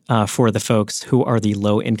Medicaid for the folks who are the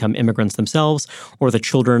low-income immigrants themselves or the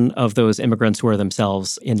children of those immigrants who are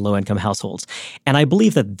themselves in low-income households. And I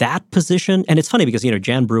believe that position, and it's funny because,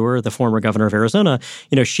 Jan Brewer, the former governor of Arizona,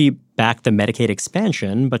 she backed the Medicaid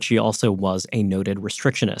expansion, but she also was a noted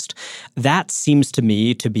restrictionist. That seems to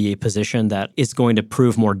me to be a position that is going to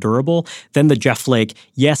prove more durable than the Jeff Flake,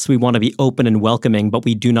 yes, we want to be open and welcoming, but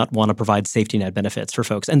we do not want to provide safety net benefits for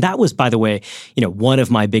folks. And that was, by the way, one of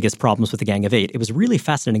my biggest problems with the Gang of Eight. It was really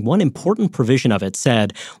fascinating. One important provision of it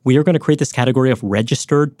said, we are going to create this category of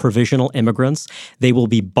registered provisional immigrants. They will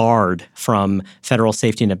be barred from federal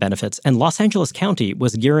safety net benefits. And Los Angeles County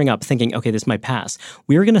was gearing up thinking, okay, this might pass.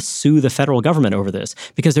 We are going to sue the federal government over this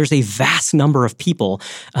because there's a vast number of people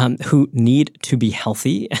who need to be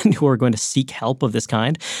healthy and who are going to seek help of this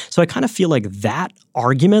kind. So I kind of feel like that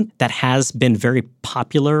argument that has been very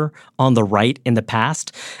popular on the right in the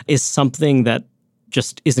past is something that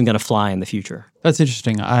just isn't going to fly in the future. That's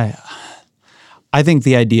interesting. I think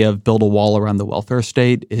the idea of build a wall around the welfare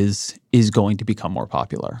state is going to become more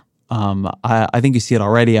popular. I think you see it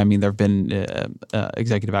already. I mean, there have been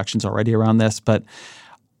executive actions already around this, but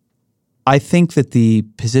I think that the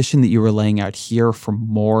position that you were laying out here for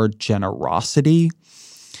more generosity,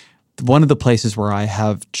 one of the places where I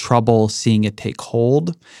have trouble seeing it take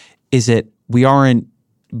hold is that we aren't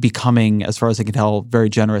becoming, as far as I can tell, very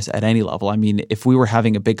generous at any level. I mean, if we were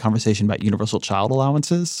having a big conversation about universal child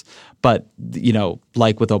allowances, but,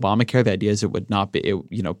 like with Obamacare, the idea is it would not be,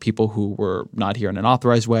 people who were not here in an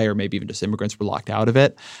authorized way or maybe even just immigrants were locked out of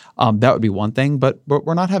it. That would be one thing, but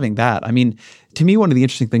we're not having that. I mean, to me, one of the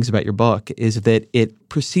interesting things about your book is that it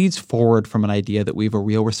proceeds forward from an idea that we have a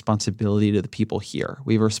real responsibility to the people here.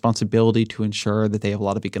 We have a responsibility to ensure that they have a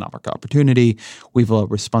lot of economic opportunity. We have a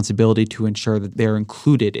responsibility to ensure that they're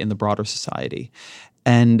included in the broader society.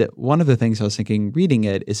 And one of the things I was thinking reading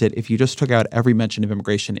it is that if you just took out every mention of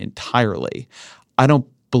immigration entirely, I don't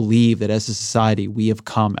believe that as a society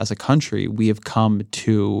as a country, we have come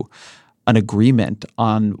to an agreement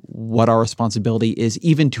on what our responsibility is,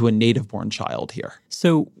 even to a native-born child here.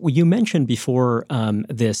 So you mentioned before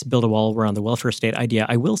this build a wall around the welfare state idea.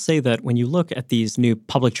 I will say that when you look at these new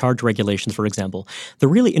public charge regulations, for example, the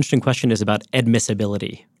really interesting question is about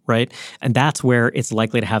admissibility, right? And that's where it's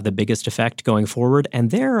likely to have the biggest effect going forward.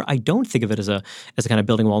 And there, I don't think of it as a kind of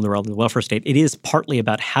building a wall around the welfare state. It is partly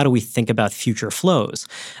about how do we think about future flows.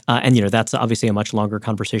 And that's obviously a much longer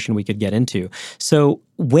conversation we could get into. So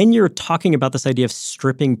when you're talking about this idea of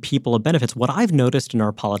stripping people of benefits, what I've noticed in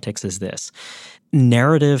our politics is this.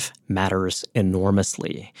 Narrative matters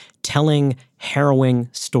enormously. Telling harrowing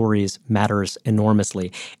stories matters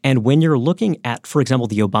enormously. And when you're looking at, for example,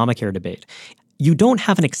 the Obamacare debate, you don't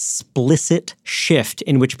have an explicit shift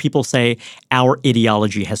in which people say our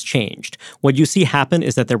ideology has changed. What you see happen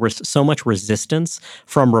is that there was so much resistance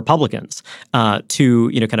from Republicans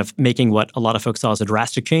to kind of making what a lot of folks saw as a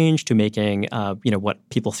drastic change, to making what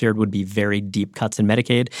people feared would be very deep cuts in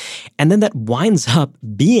Medicaid, and then that winds up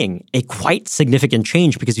being a quite significant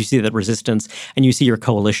change because you see that resistance and you see your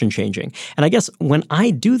coalition changing. And I guess when I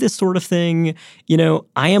do this sort of thing,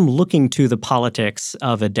 I am looking to the politics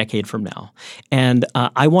of a decade from now. And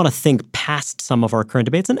I want to think past some of our current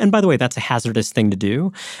debates. And by the way, that's a hazardous thing to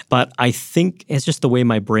do. But I think it's just the way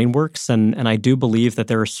my brain works. And I do believe that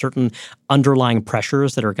there are certain underlying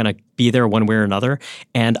pressures that are going to be there one way or another.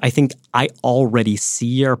 And I think I already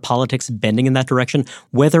see our politics bending in that direction.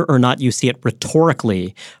 Whether or not you see it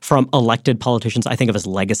rhetorically from elected politicians, I think of as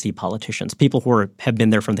legacy politicians, people who have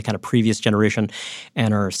been there from the kind of previous generation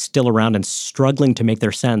and are still around and struggling to make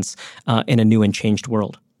their sense in a new and changed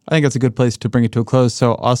world. I think that's a good place to bring it to a close.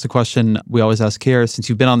 So I'll ask the question we always ask here. Since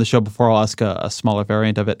you've been on the show before, I'll ask a smaller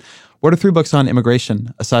variant of it. What are 3 books on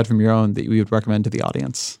immigration, aside from your own, that you would recommend to the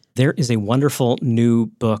audience? There is a wonderful new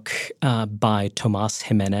book by Tomas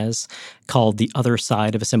Jimenez called The Other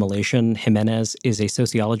Side of Assimilation. Jimenez is a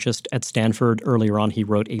sociologist at Stanford. Earlier on, he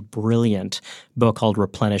wrote a brilliant book called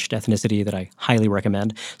Replenished Ethnicity that I highly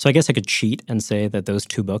recommend. So I guess I could cheat and say that those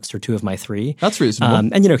 2 books are 2 of my 3. That's reasonable.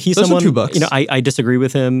 And he's those someone, are 2 books. I disagree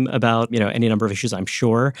with him about, any number of issues, I'm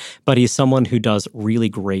sure, but he's someone who does really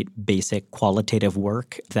great basic qualitative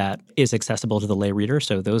work that is accessible to the lay reader.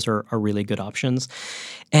 So those are really good options.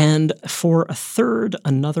 And for a third,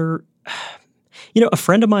 A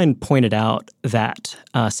friend of mine pointed out that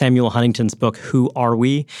Samuel Huntington's book, Who Are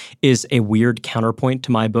We?, is a weird counterpoint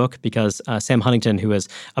to my book because Sam Huntington, who is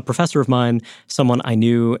a professor of mine, someone I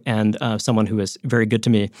knew, and someone who is very good to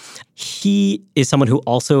me, he is someone who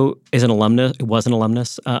also was an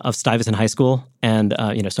alumnus of Stuyvesant High School. And,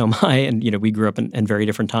 so am I. And, we grew up in very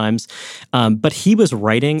different times. But he was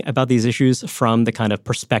writing about these issues from the kind of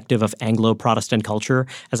perspective of Anglo-Protestant culture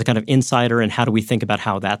as a kind of insider, and how do we think about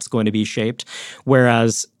how that's going to be shaped.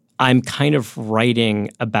 Whereas I'm kind of writing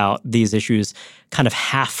about these issues kind of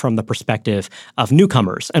half from the perspective of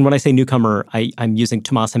newcomers. And when I say newcomer, I'm using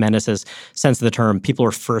Tomas Jimenez's sense of the term. People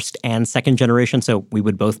are first and second generation, so we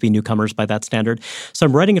would both be newcomers by that standard. So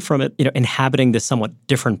I'm writing it from inhabiting this somewhat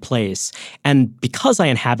different place. And because I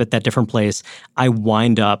inhabit that different place, I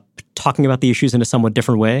wind up talking about the issues in a somewhat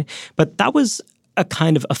different way. But that was a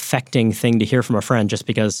kind of affecting thing to hear from a friend, just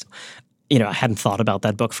because I hadn't thought about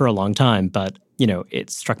that book for a long time, but, it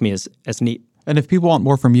struck me as neat. And if people want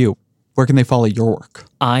more from you, where can they follow your work?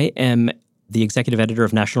 I am the executive editor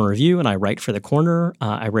of National Review, and I write for The Corner.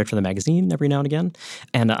 I write for the magazine every now and again.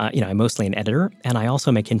 And, I'm mostly an editor. And I also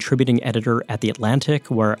am a contributing editor at The Atlantic,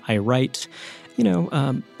 where I write,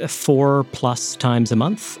 4+ times a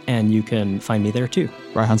month. And you can find me there, too.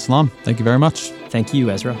 Reihan Salam, thank you very much. Thank you,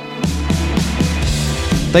 Ezra.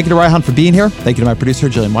 Thank you to Reihan for being here. Thank you to my producer,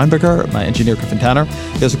 Jillian Weinberger, my engineer, Griffin Tanner.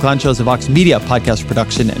 The Ezra Klein Show is a Vox Media podcast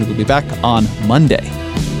production, and we'll be back on Monday.